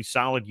 basically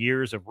solid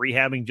years of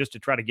rehabbing just to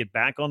try to get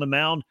back on the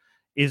mound,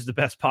 is the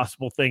best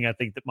possible thing I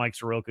think that Mike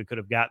Soroka could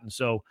have gotten.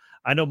 So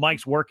I know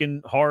Mike's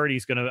working hard.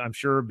 He's going to, I'm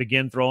sure,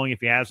 begin throwing,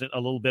 if he hasn't a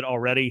little bit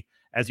already,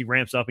 as he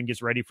ramps up and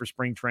gets ready for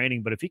spring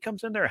training. But if he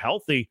comes in there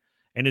healthy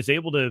and is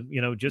able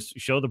to, just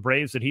show the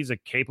Braves that he's a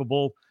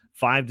capable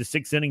 5 to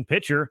 6 inning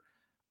pitcher,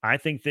 I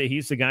think that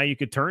he's the guy you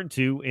could turn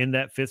to in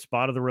that 5th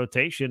spot of the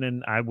rotation.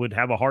 And I would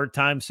have a hard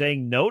time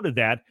saying no to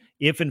that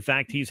if, in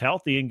fact, he's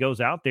healthy and goes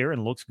out there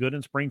and looks good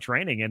in spring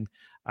training. And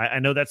I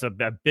know that's a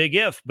big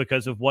if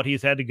because of what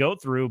he's had to go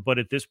through. But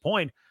at this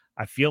point,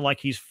 I feel like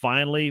he's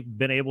finally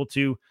been able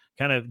to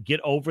kind of get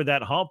over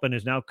that hump and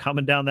is now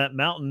coming down that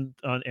mountain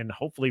and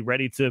hopefully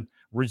ready to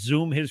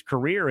resume his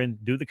career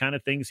and do the kind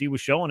of things he was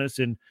showing us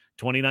in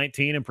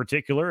 2019 in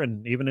particular,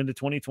 and even into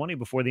 2020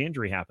 before the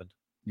injury happened.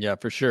 Yeah,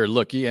 for sure.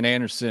 Look, Ian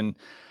Anderson,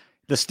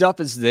 the stuff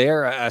is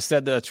there. I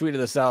tweeted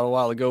this out a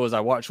while ago as I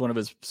watched one of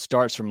his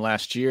starts from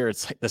last year.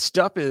 It's like the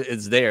stuff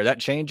is there. That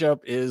changeup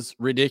is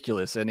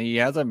ridiculous. And he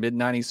has a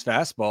mid-90s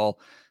fastball.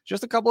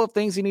 Just a couple of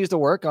things he needs to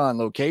work on: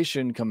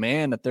 location,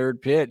 command, a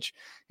third pitch.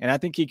 And I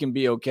think he can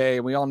be okay.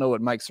 We all know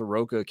what Mike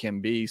Soroka can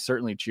be,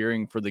 certainly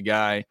cheering for the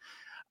guy.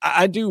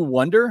 I do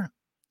wonder,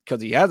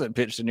 because he hasn't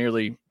pitched in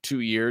nearly 2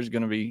 years,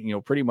 going to be,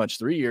 pretty much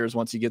 3 years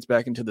once he gets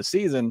back into the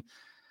season.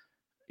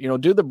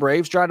 Do the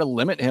Braves try to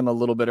limit him a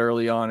little bit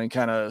early on and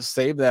kind of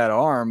save that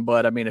arm?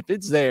 But I mean, if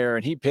it's there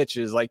and he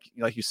pitches, like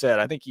you said,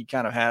 I think he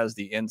kind of has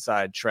the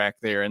inside track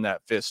there in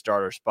that 5th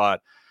starter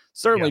spot.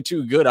 Certainly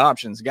 2 good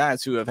options,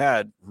 guys who have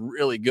had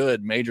really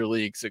good major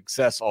league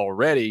success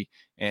already.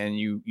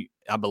 And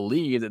I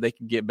believe that they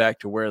can get back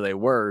to where they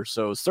were.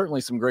 So certainly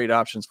some great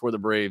options for the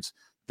Braves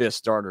 5th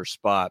starter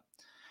spot.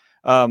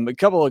 A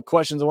couple of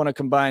questions I want to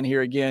combine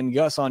here again.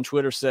 Gus on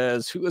Twitter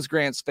says, who is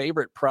Grant's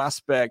favorite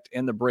prospect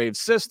in the Braves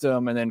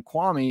system? And then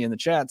Kwame in the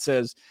chat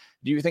says,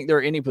 do you think there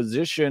are any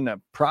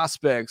position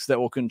prospects that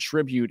will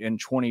contribute in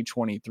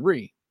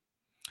 2023?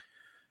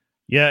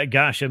 Yeah,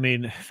 gosh, I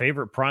mean,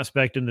 favorite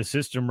prospect in the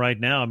system right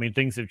now. I mean,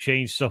 things have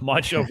changed so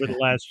much over the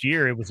last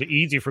year. It was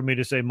easy for me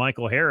to say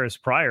Michael Harris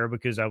prior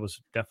because I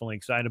was definitely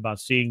excited about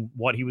seeing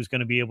what he was going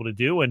to be able to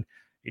do. And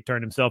he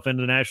turned himself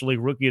into the National League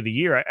Rookie of the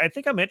Year. I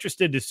think I'm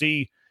interested to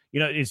see,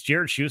 is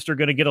Jared Schuster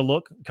going to get a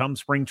look come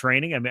spring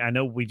training? I mean, I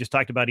know we just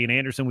talked about Ian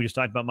Anderson. We just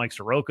talked about Mike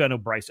Soroka. I know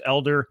Bryce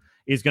Elder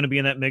is going to be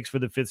in that mix for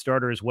the 5th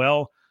starter as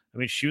well. I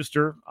mean,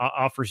 Schuster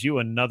offers you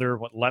another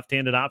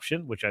left-handed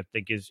option, which I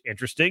think is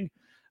interesting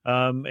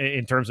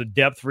in terms of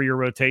depth for your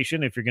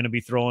rotation. If you're going to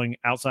be throwing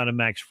outside of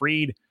Max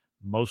Fried,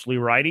 mostly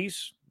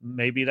righties,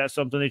 maybe that's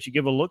something that you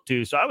give a look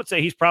to. So I would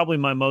say he's probably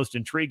my most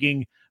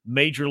intriguing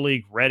major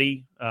league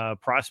ready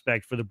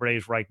prospect for the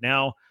Braves right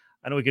now.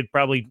 I know we could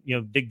probably,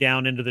 dig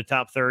down into the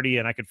top 30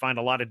 and I could find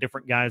a lot of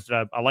different guys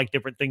that I like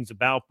different things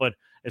about. But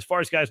as far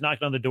as guys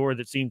knocking on the door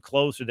that seem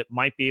close or that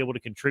might be able to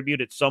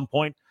contribute at some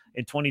point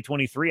in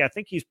 2023, I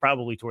think he's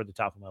probably toward the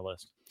top of my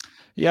list.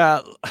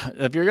 Yeah,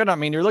 if you're gonna, I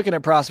mean, you're looking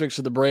at prospects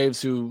for the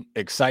Braves who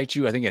excite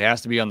you. I think it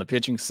has to be on the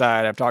pitching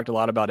side. I've talked a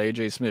lot about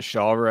AJ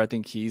Smith-Shawver. I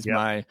think he's Yep.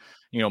 my,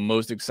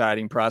 most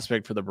exciting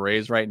prospect for the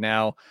Braves right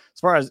now. As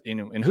far as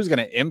and who's going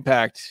to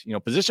impact,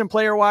 position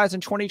player wise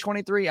in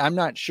 2023, I'm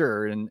not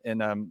sure. And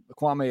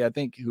Kwame, I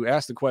think, who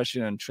asked the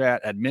question in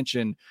chat, had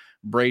mentioned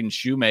Braden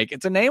Shoemake.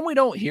 It's a name we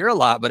don't hear a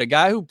lot, but a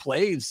guy who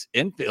plays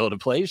infield, who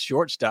plays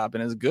shortstop,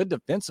 and is good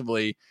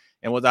defensively,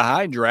 and was a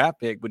high draft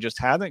pick, but just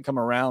hasn't come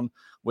around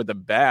with a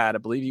bat. I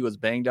believe he was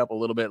banged up a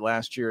little bit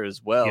last year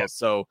as well. Yep.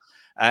 So,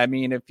 I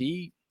mean, if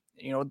he,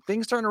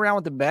 things turn around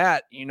with the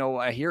bat,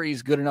 I hear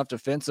he's good enough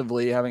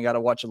defensively. I haven't got to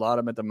watch a lot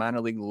of him at the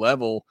minor league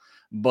level,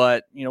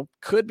 but,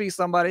 could be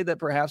somebody that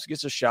perhaps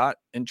gets a shot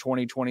in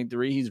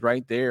 2023. He's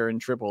right there in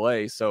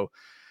AAA. So,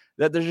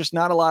 that there's just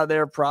not a lot of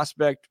their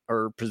prospect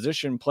or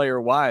position player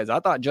wise. I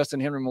thought Justin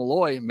Henry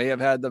Malloy may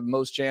have had the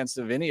most chance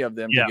of any of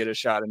them to get a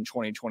shot in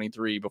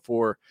 2023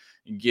 before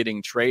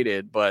getting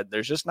traded, but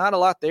there's just not a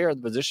lot there,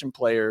 the position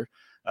player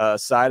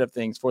side of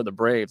things for the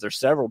Braves. There's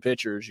several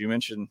pitchers. You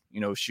mentioned,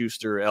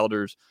 Schuster,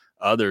 Elders,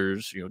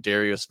 others,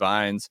 Darius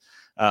Vines,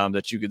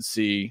 that you could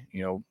see,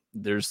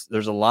 there's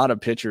a lot of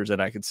pitchers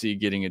that I could see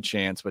getting a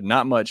chance, but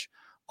not much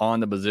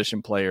on the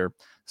position player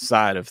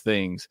side of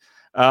things.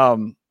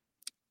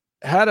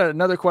 Had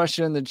another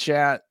question in the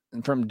chat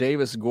from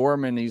Davis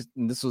Gorman.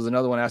 This was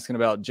another one asking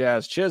about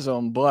Jazz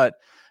Chisholm, but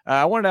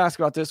I wanted to ask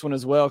about this one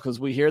as well, because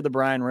we hear the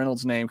Bryan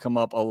Reynolds name come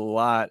up a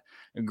lot.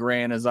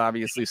 Grant is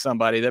obviously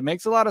somebody that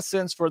makes a lot of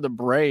sense for the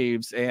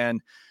Braves.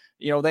 And,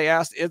 they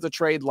asked, is a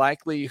trade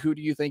likely? Who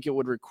do you think it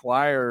would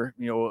require,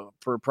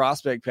 for a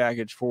prospect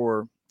package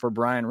for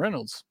Bryan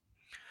Reynolds?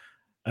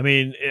 I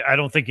mean, I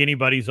don't think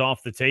anybody's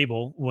off the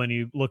table when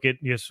you look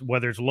at just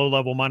whether it's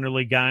low-level minor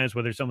league guys,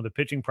 whether some of the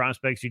pitching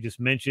prospects you just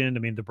mentioned. I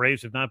mean, the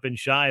Braves have not been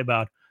shy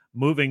about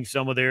moving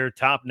some of their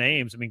top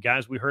names. I mean,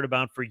 guys we heard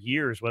about for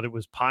years, whether it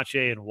was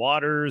Pache and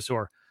Waters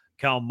or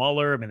Cal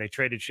Muller. I mean, they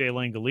traded Shea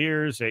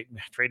Langoliers. They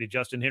traded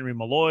Justin Henry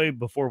Malloy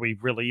before we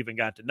really even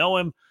got to know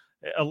him.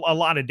 A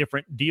lot of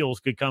different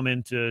deals could come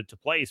into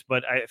place,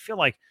 but I feel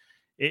like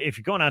if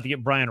you're going out to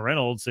get Bryan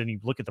Reynolds and you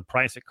look at the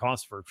price it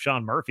costs for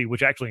Sean Murphy,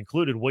 which actually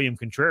included William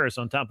Contreras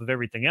on top of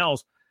everything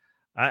else,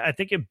 I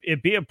think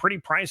it'd be a pretty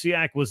pricey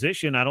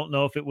acquisition. I don't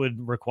know if it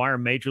would require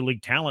major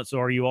league talent. So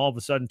are you all of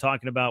a sudden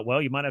talking about,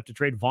 well, you might have to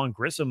trade Vaughn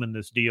Grissom in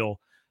this deal.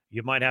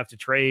 You might have to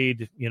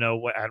trade, I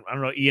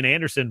don't know, Ian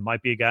Anderson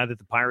might be a guy that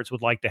the Pirates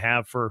would like to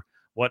have for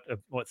what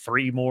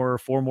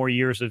 4 more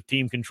years of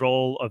team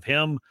control of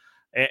him.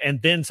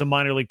 And then some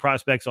minor league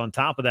prospects on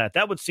top of that.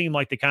 That would seem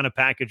like the kind of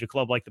package a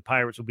club like the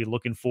Pirates would be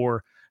looking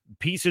for,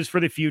 pieces for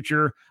the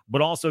future,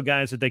 but also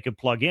guys that they could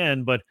plug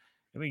in. But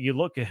I mean, you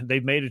look,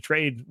 they've made a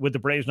trade with the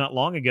Braves not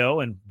long ago,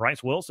 and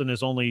Bryce Wilson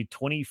is only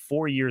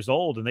 24 years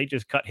old, and they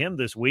just cut him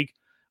this week,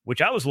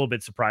 which I was a little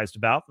bit surprised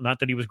about. Not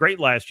that he was great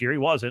last year, he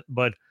wasn't,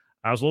 but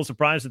I was a little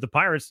surprised that the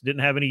Pirates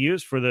didn't have any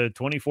use for the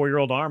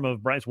 24-year-old arm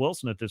of Bryce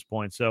Wilson at this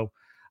point. So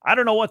I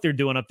don't know what they're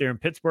doing up there in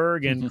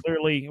Pittsburgh, and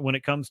clearly when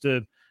it comes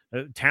to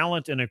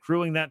talent and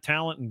accruing that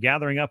talent and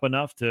gathering up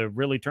enough to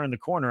really turn the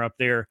corner up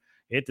there,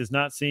 it does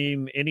not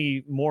seem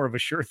any more of a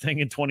sure thing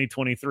in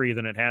 2023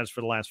 than it has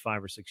for the last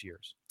 5 or 6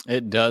 years.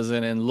 It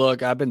doesn't. And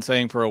look, I've been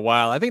saying for a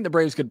while, I think the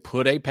Braves could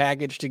put a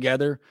package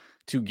together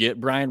to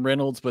get Bryan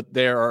Reynolds, but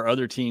there are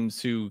other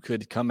teams who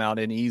could come out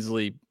and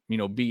easily,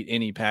 beat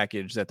any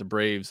package that the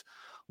Braves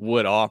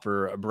would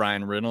offer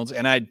Bryan Reynolds.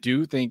 And I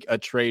do think a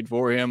trade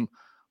for him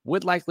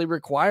would likely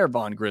require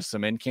Vaughn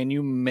Grissom. And can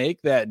you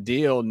make that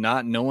deal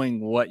not knowing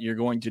what you're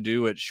going to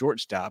do at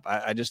shortstop?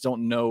 I just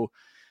don't know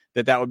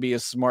that would be a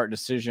smart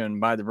decision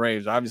by the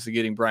Braves. Obviously,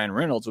 getting Bryan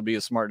Reynolds would be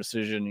a smart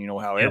decision,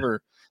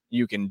 however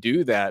you can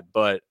do that.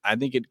 But I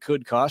think it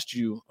could cost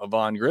you a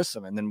Vaughn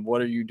Grissom. And then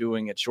what are you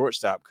doing at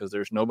shortstop? Because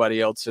there's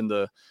nobody else in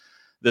the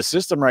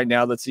system right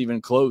now that's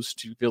even close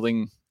to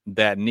filling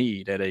that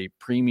need at a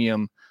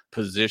premium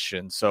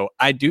position. So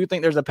I do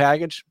think there's a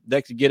package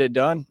that could get it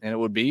done, and it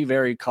would be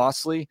very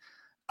costly.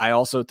 I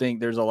also think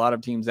there's a lot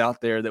of teams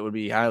out there that would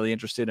be highly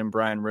interested in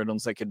Bryan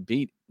Reynolds that could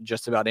beat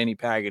just about any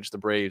package the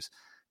Braves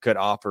could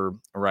offer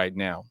right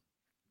now.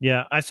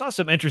 Yeah, I saw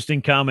some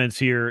interesting comments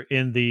here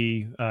in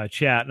the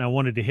chat, and I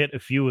wanted to hit a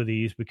few of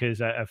these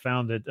because I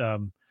found that, a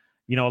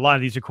lot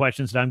of these are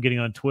questions that I'm getting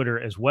on Twitter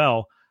as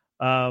well.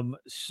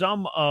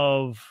 Some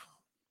of,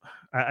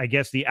 I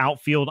guess, the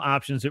outfield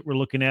options that we're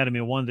looking at. I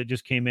mean, one that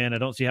just came in, I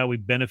don't see how we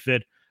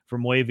benefit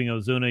from waiving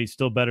Ozuna. He's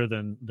still better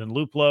than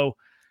Luplow.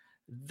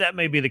 That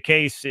may be the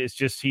case. It's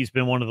just he's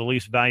been one of the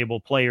least valuable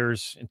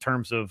players in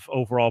terms of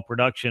overall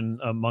production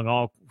among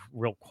all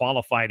real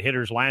qualified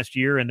hitters last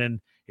year. And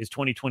then his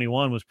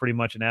 2021 was pretty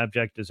much an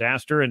abject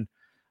disaster. And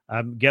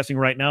I'm guessing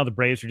right now the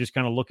Braves are just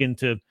kind of looking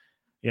to,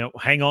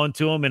 hang on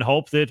to him and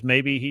hope that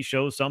maybe he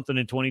shows something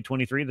in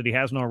 2023 that he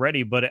hasn't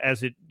already. But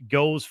as it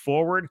goes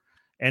forward,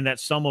 and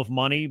that sum of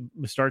money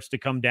starts to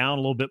come down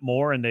a little bit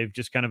more, and they've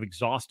just kind of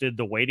exhausted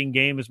the waiting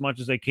game as much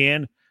as they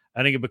can,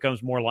 I think it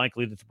becomes more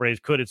likely that the Braves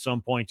could at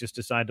some point just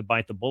decide to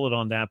bite the bullet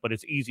on that. But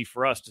it's easy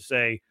for us to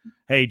say,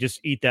 hey,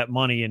 just eat that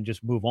money and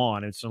just move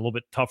on. It's a little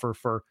bit tougher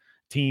for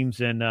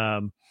teams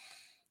and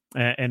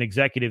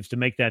executives to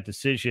make that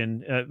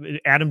decision.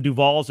 Adam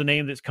Duvall's a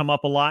name that's come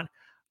up a lot.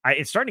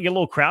 It's starting to get a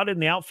little crowded in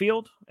the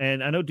outfield,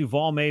 and I know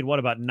Duvall made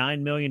about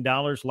 $9 million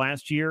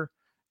last year.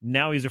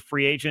 Now he's a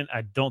free agent.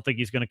 I don't think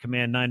he's going to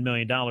command $9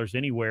 million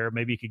anywhere.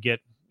 Maybe he could get,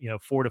 $4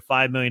 to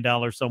 $5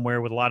 million somewhere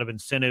with a lot of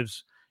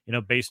incentives,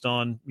 based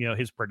on,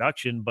 his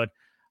production. But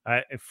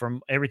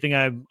from everything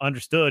I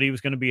understood, he was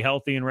going to be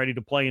healthy and ready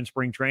to play in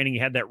spring training. He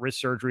had that wrist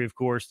surgery, of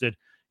course, that,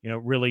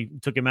 really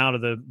took him out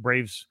of the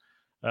Braves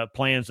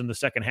plans in the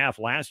second half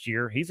last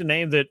year. He's a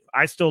name that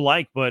I still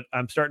like, but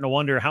I'm starting to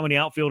wonder how many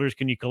outfielders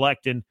can you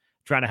collect and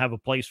try to have a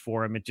place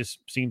for him. It just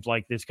seems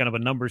like it's kind of a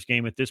numbers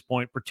game at this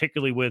point,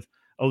 particularly with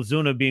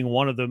Ozuna being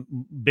one of the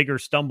bigger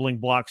stumbling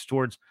blocks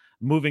towards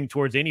moving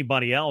towards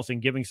anybody else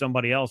and giving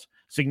somebody else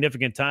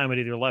significant time at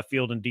either left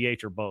field and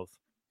DH or both.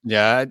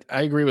 Yeah,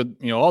 I agree with,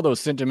 all those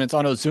sentiments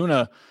on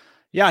Ozuna.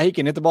 Yeah, he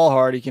can hit the ball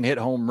hard. He can hit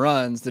home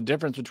runs. The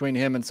difference between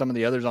him and some of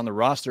the others on the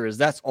roster is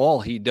that's all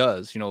he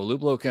does.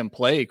 Luplow can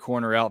play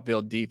corner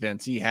outfield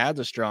defense. He has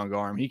a strong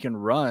arm. He can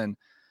run.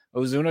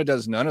 Ozuna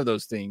does none of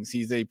those things.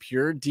 He's a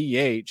pure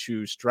DH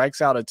who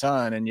strikes out a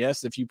ton. And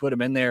yes, if you put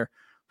him in there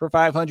for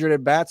 500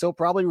 at bats, he'll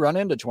probably run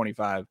into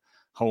 25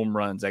 home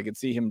runs. I could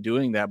see him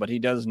doing that, but he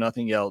does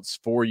nothing else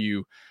for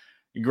you.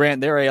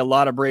 Grant, there are a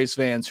lot of Braves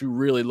fans who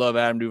really love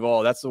Adam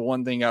Duvall. That's the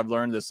one thing I've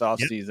learned this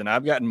offseason. Yep.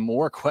 I've gotten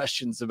more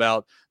questions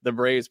about the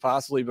Braves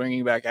possibly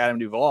bringing back Adam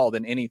Duvall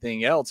than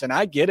anything else. And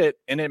I get it,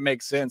 and it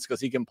makes sense because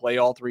he can play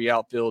all three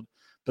outfield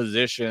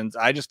positions.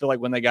 I just feel like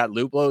when they got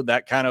Luplow,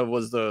 that kind of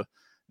was the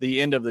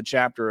end of the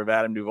chapter of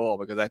Adam Duvall,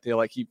 because I feel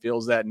like he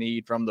feels that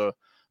need from the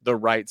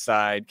right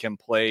side, can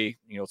play,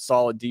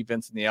 solid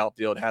defense in the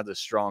outfield, has a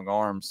strong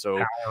arm.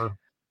 So,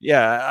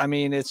 yeah, I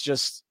mean, it's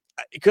just,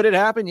 could it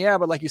happen? Yeah,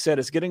 but like you said,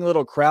 it's getting a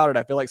little crowded.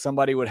 I feel like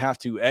somebody would have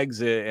to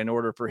exit in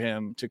order for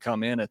him to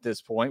come in at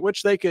this point,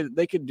 which they could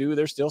do.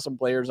 There's still some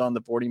players on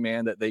the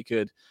 40-man that they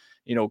could,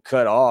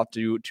 cut off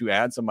to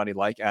add somebody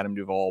like Adam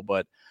Duvall,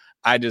 but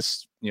I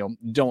just,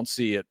 don't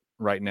see it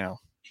right now.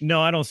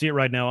 No, I don't see it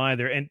right now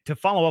either. And to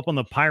follow up on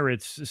the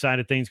Pirates side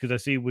of things, because I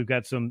see we've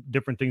got some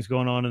different things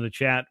going on in the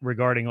chat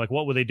regarding like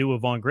what would they do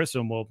with Vaughn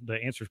Grissom? Well, the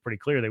answer is pretty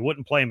clear. They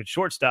wouldn't play him at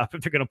shortstop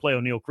if they're going to play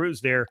O'Neal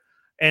Cruz there.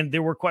 And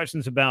there were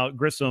questions about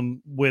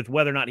Grissom with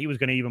whether or not he was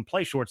going to even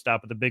play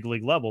shortstop at the big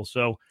league level.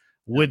 So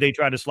would they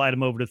try to slide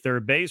him over to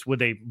third base? Would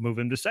they move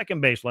him to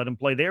second base, let him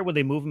play there? Would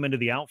they move him into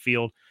the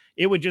outfield?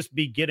 It would just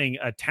be getting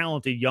a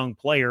talented young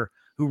player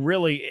who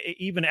really,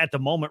 even at the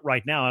moment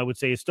right now, I would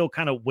say is still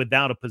kind of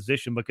without a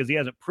position because he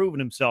hasn't proven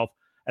himself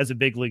as a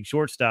big league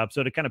shortstop.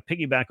 So to kind of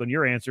piggyback on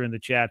your answer in the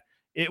chat,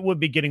 it would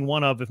be getting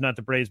one of, if not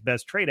the Braves'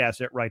 best trade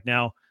asset right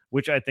now,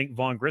 which I think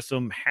Vaughn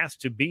Grissom has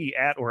to be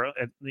at or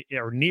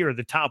near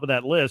the top of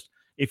that list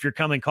if you're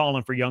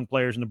calling for young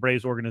players in the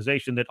Braves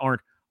organization that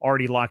aren't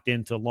already locked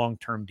into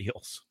long-term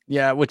deals.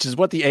 Yeah, which is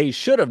what the A's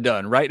should have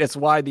done, right? That's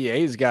why the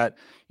A's got,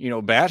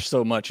 bashed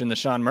so much in the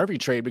Sean Murphy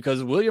trade,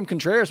 because William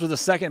Contreras was the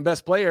second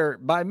best player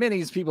by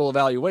many people's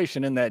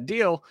evaluation in that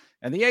deal,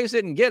 and the A's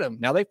didn't get him.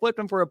 Now they flipped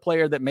him for a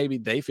player that maybe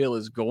they feel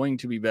is going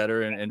to be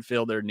better and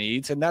fill their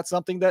needs, and that's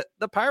something that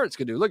the Pirates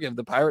could do. Look, if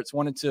the Pirates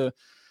wanted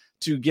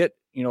to get,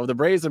 the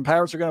Braves and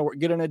Pirates are going to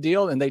get in a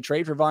deal and they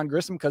trade for Vaughn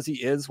Grissom because he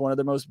is one of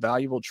the most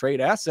valuable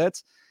trade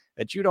assets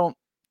that you don't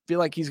feel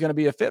like he's going to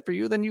be a fit for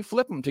you, then you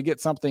flip him to get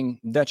something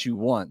that you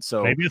want.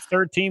 So maybe a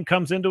third team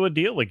comes into a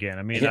deal again.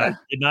 I mean, I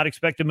did not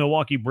expect the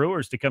Milwaukee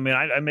Brewers to come in.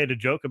 I made a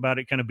joke about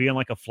it kind of being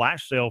like a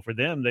flash sale for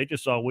them. They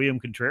just saw William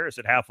Contreras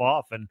at half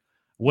off and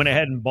went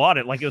ahead and bought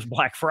it like it was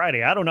Black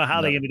Friday. I don't know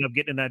how they ended up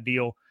getting in that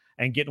deal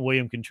and getting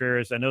William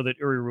Contreras. I know that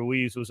Uri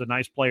Ruiz was a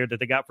nice player that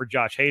they got for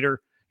Josh Hader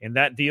in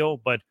that deal,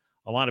 but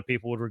a lot of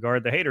people would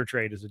regard the Hader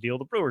trade as a deal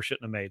the Brewers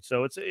shouldn't have made.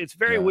 So it's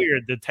very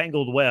weird, the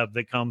tangled web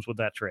that comes with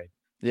that trade.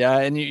 Yeah,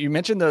 and you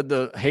mentioned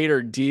the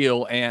Hader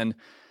deal, and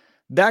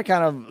that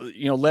kind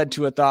of led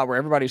to a thought where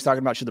everybody's talking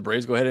about should the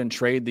Braves go ahead and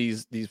trade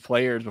these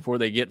players before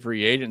they get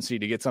free agency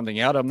to get something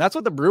out of them. That's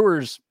what the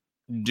Brewers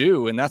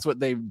do, and that's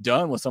what they've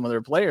done with some of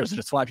their players. And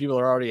it's why people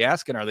are already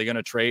asking, are they going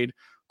to trade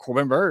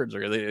Corbin Burns?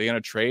 Or are they going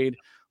to trade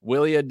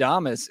Willy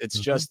Adames? It's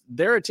just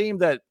they're a team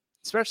that,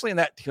 especially in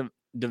that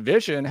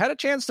division, had a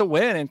chance to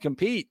win and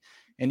compete.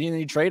 And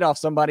you trade off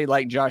somebody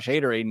like Josh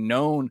Hader, a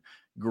known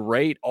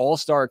great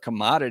all-star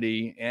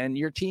commodity, and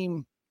your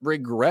team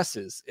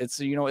regresses. It's,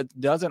 it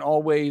doesn't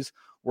always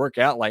work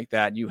out like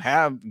that. You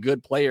have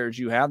good players,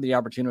 you have the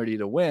opportunity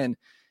to win,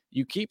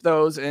 you keep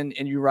those and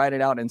you ride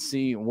it out and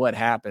see what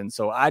happens.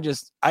 So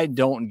I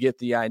don't get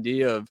the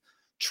idea of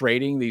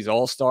trading these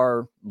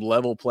all-star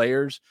level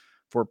players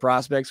for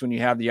prospects when you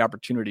have the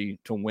opportunity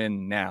to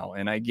win now.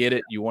 And I get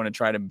it. You want to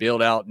try to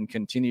build out and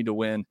continue to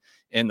win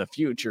in the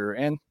future.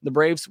 And the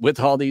Braves, with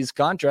all these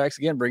contracts,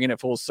 again, bringing it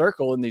full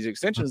circle and these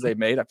extensions they've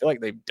made, I feel like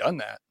they've done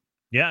that.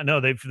 Yeah, no,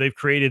 they've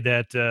created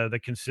that the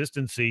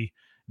consistency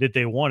that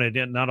they wanted,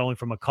 and not only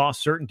from a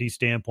cost certainty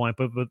standpoint,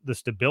 but the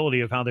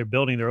stability of how they're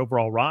building their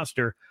overall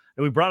roster.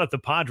 And we brought up the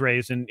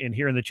Padres, and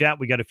here in the chat,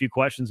 we got a few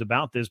questions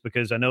about this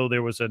because I know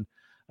there was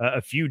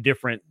a few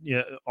different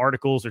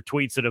articles or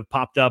tweets that have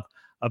popped up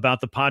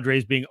about the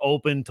Padres being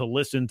open to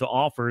listen to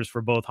offers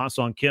for both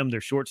Ha-Seong Kim,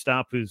 their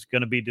shortstop, who's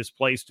going to be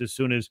displaced as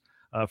soon as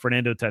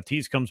Fernando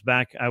Tatis comes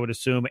back, I would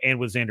assume, and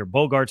with Xander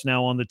Bogaerts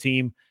now on the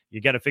team.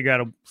 You got to figure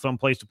out some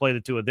place to play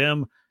the two of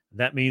them.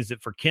 That means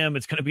that for Kim,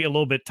 it's going to be a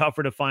little bit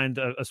tougher to find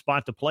a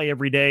spot to play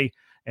every day.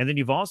 And then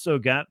you've also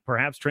got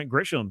perhaps Trent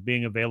Grisham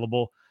being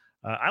available.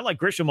 I like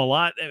Grisham a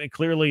lot. I mean,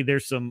 clearly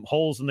there's some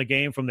holes in the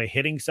game from the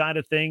hitting side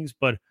of things,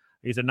 but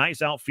he's a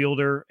nice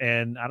outfielder,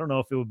 and I don't know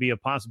if it would be a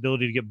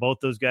possibility to get both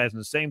those guys in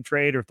the same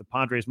trade, or if the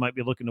Padres might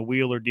be looking to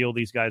wheel or deal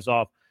these guys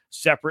off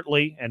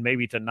separately and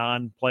maybe to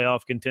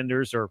non-playoff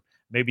contenders or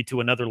maybe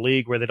to another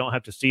league where they don't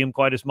have to see them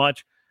quite as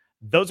much.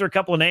 Those are a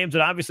couple of names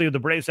that obviously the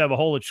Braves have a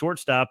hole at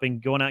shortstop,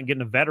 and going out and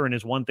getting a veteran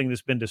is one thing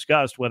that's been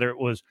discussed, whether it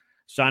was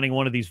signing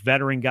one of these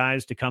veteran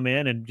guys to come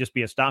in and just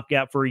be a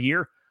stopgap for a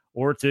year,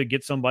 or to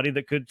get somebody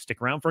that could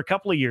stick around for a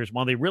couple of years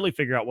while they really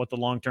figure out what the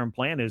long-term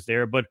plan is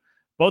there. But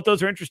both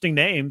those are interesting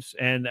names,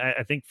 and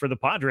I think for the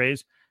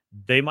Padres,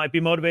 they might be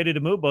motivated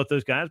to move both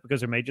those guys because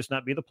there may just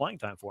not be the playing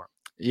time for them.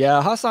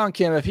 Yeah, Ha-Seong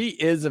Kim, if he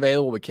is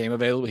available, became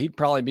available, he'd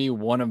probably be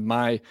one of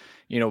my,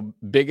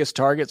 biggest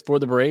targets for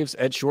the Braves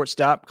at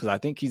shortstop, because I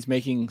think he's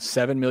making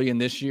 $7 million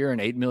this year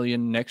and $8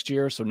 million next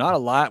year. So not a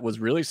lot. Was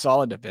really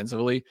solid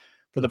defensively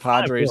for the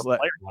Padres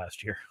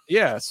last year.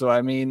 Yeah, so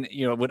I mean,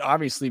 it would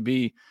obviously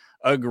be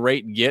a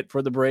great get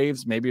for the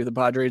Braves. Maybe if the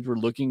Padres were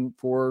looking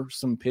for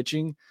some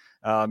pitching,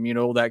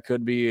 that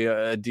could be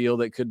a deal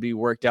that could be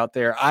worked out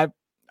there.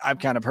 I've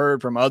kind of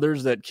heard from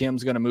others that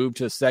Kim's going to move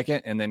to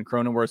second and then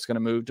Cronenworth's going to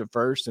move to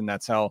first, and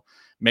that's how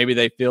maybe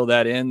they fill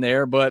that in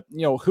there. But,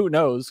 who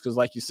knows? Because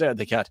like you said,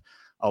 they got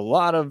a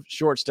lot of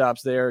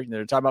shortstops there.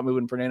 They're talking about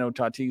moving Fernando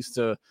Tatis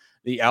to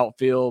the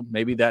outfield.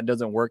 Maybe that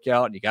doesn't work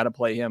out. You got to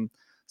play him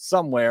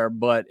somewhere.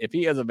 But if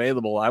he is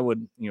available, I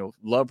would,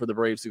 love for the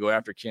Braves to go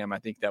after Kim. I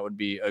think that would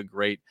be a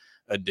great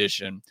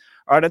addition.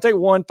 All right, I'll take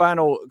one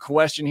final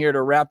question here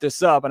to wrap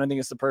this up, and I think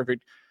it's the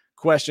perfect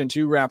question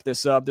to wrap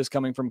this up. This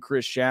coming from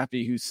Chris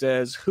Shaffey, who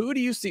says, who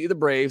do you see the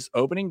Braves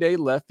opening day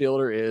left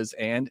fielder is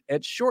and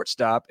at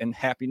shortstop? And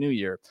Happy New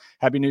Year.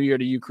 Happy New Year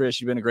to you,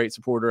 Chris. You've been a great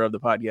supporter of the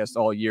podcast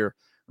all year.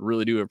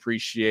 Really do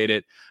appreciate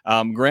it.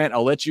 Grant,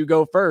 I'll let you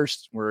go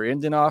first. We're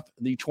ending off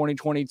the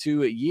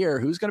 2022 year.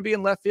 Who's going to be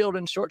in left field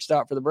and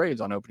shortstop for the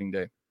Braves on opening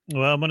day?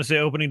 Well, I'm going to say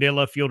opening day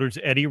left fielder's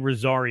Eddie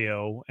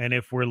Rosario. And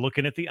if we're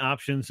looking at the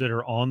options that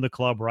are on the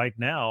club right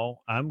now,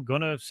 I'm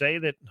going to say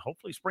that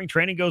hopefully spring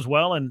training goes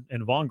well and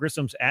Vaughn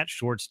Grissom's at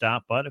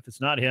shortstop. But if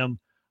it's not him,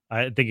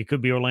 I think it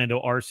could be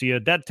Orlando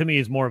Arcia. That to me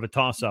is more of a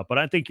toss-up. But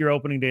I think your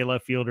opening day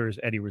left fielder is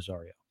Eddie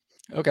Rosario.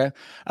 Okay.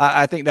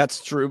 I think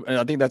that's true. And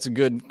I think that's a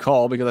good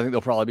call because I think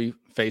they'll probably be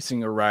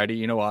facing a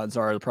righty. Odds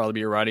are it'll probably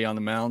be a righty on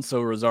the mound.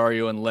 So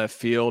Rosario in left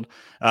field.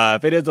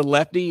 If it is a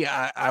lefty,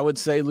 I would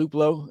say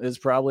Luplow is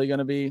probably going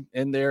to be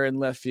in there in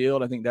left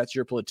field. I think that's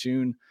your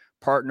platoon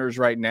partners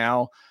right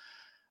now.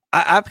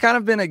 I've kind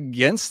of been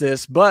against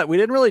this, but we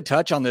didn't really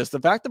touch on this. The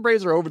fact the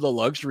Braves are over the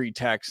luxury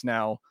tax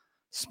now,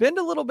 spend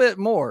a little bit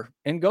more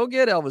and go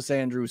get Elvis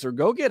Andrus or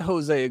go get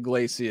Jose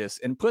Iglesias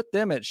and put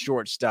them at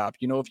shortstop.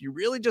 If you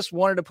really just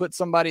wanted to put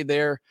somebody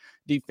there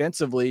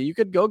defensively, you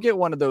could go get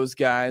one of those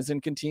guys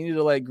and continue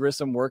to let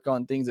Grissom work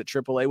on things at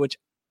AAA, which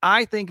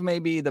I think may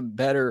be the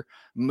better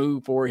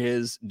move for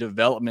his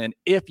development.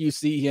 If you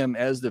see him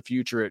as the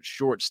future at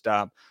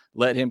shortstop,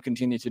 let him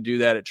continue to do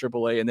that at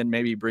AAA and then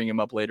maybe bring him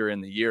up later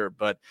in the year.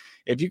 But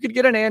if you could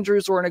get an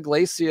Andrus or an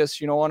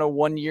Iglesias, on a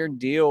 1-year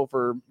deal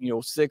for,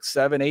 $6,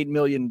 $7, $8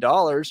 million,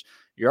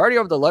 you're already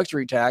over the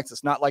luxury tax.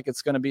 It's not like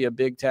it's going to be a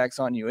big tax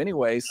on you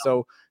anyway.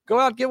 So go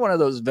out, get one of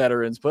those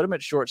veterans, put him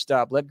at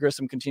shortstop, let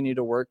Grissom continue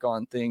to work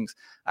on things.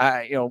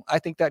 I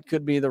think that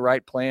could be the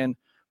right plan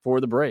for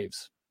the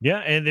Braves. Yeah,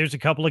 and there's a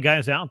couple of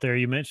guys out there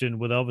you mentioned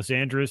with Elvis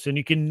Andrus, and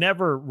you can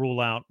never rule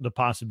out the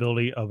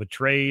possibility of a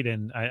trade.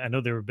 And I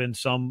know there have been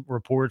some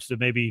reports that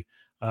maybe,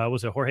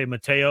 was it Jorge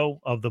Mateo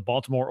of the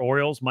Baltimore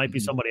Orioles might be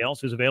somebody else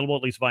who's available,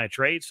 at least via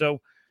trade. So,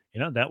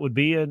 that would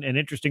be an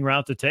interesting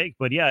route to take.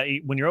 But yeah,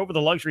 when you're over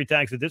the luxury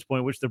tax at this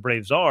point, which the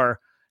Braves are,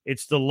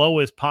 it's the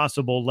lowest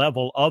possible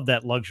level of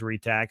that luxury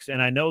tax.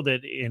 And I know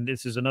that, and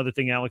this is another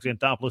thing Alex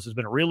Anthopoulos has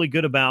been really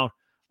good about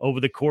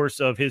over the course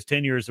of his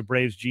tenure as the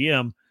Braves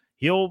GM.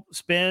 He'll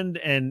spend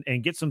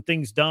and get some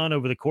things done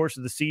over the course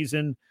of the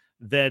season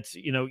that,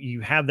 you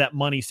have that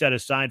money set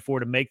aside for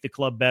to make the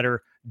club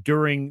better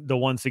during the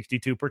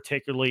 162,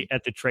 particularly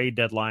at the trade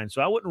deadline.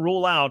 So I wouldn't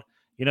rule out,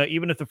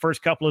 even if the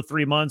first couple of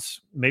 3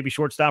 months, maybe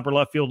shortstop or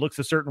left field looks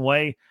a certain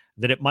way,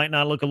 that it might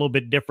not look a little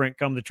bit different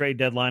come the trade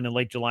deadline in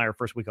late July or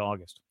first week of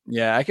August.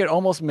 Yeah, I could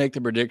almost make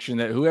the prediction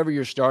that whoever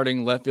your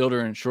starting left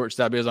fielder and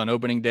shortstop is on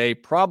opening day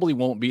probably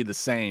won't be the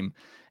same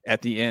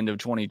at the end of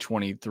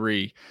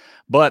 2023.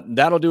 But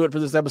that'll do it for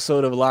this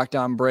episode of Locked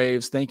On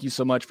Braves. Thank you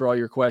so much for all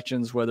your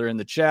questions, whether in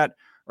the chat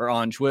or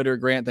on Twitter.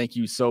 Grant, thank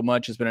you so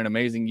much. It's been an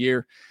amazing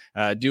year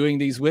doing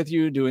these with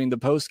you, doing the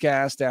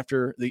postcast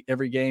after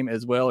every game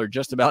as well, or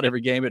just about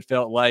every game it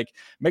felt like.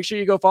 Make sure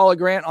you go follow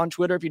Grant on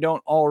Twitter if you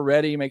don't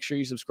already. Make sure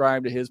you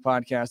subscribe to his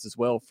podcast as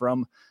well,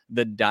 From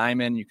the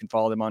Diamond. You can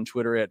follow them on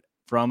Twitter at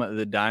from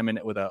the Diamond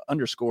with an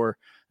underscore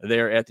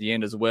there at the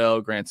end as well.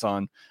 Grant's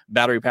on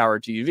Battery Power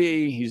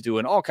TV. He's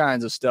doing all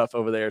kinds of stuff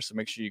over there. So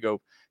make sure you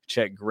go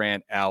check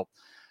Grant out.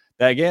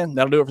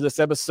 That'll do it for this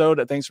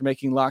episode. Thanks for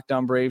making Locked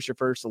On Braves your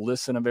first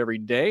listen of every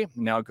day.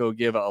 Now go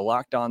give a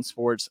Locked On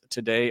Sports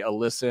Today a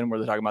listen, where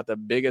they're talking about the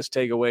biggest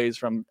takeaways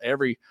from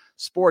every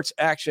sports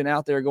action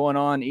out there going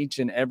on each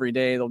and every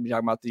day. They'll be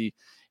talking about the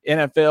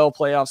NFL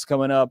playoffs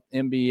coming up,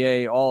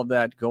 NBA, all of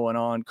that going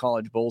on,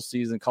 college bowl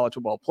season, college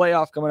football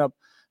playoff coming up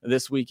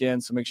this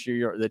weekend. So make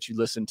sure that you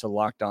listen to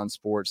Locked On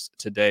Sports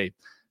Today.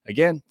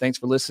 Again, thanks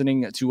for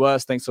listening to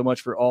us. Thanks so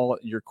much for all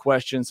your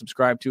questions.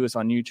 Subscribe to us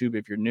on YouTube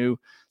if you're new.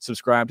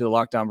 Subscribe to the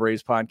Locked On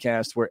Braves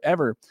podcast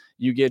wherever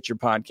you get your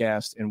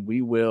podcast, and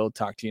we will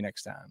talk to you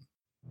next time.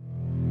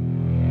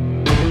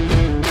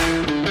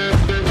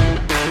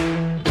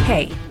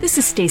 Hey, this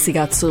is Stacey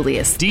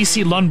Gotsoulias,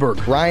 DC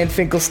Lundberg, Ryan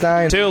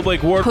Finkelstein, Taylor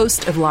Blake Ward,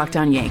 host of Locked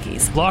On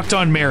Yankees, Locked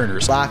On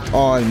Mariners, Locked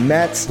On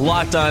Mets,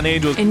 Locked On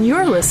Angels, and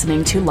you're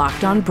listening to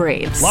Locked On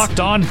Braves.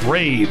 Locked On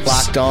Braves.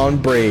 Locked On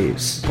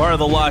Braves. Part of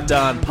the Locked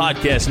On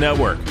Podcast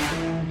Network.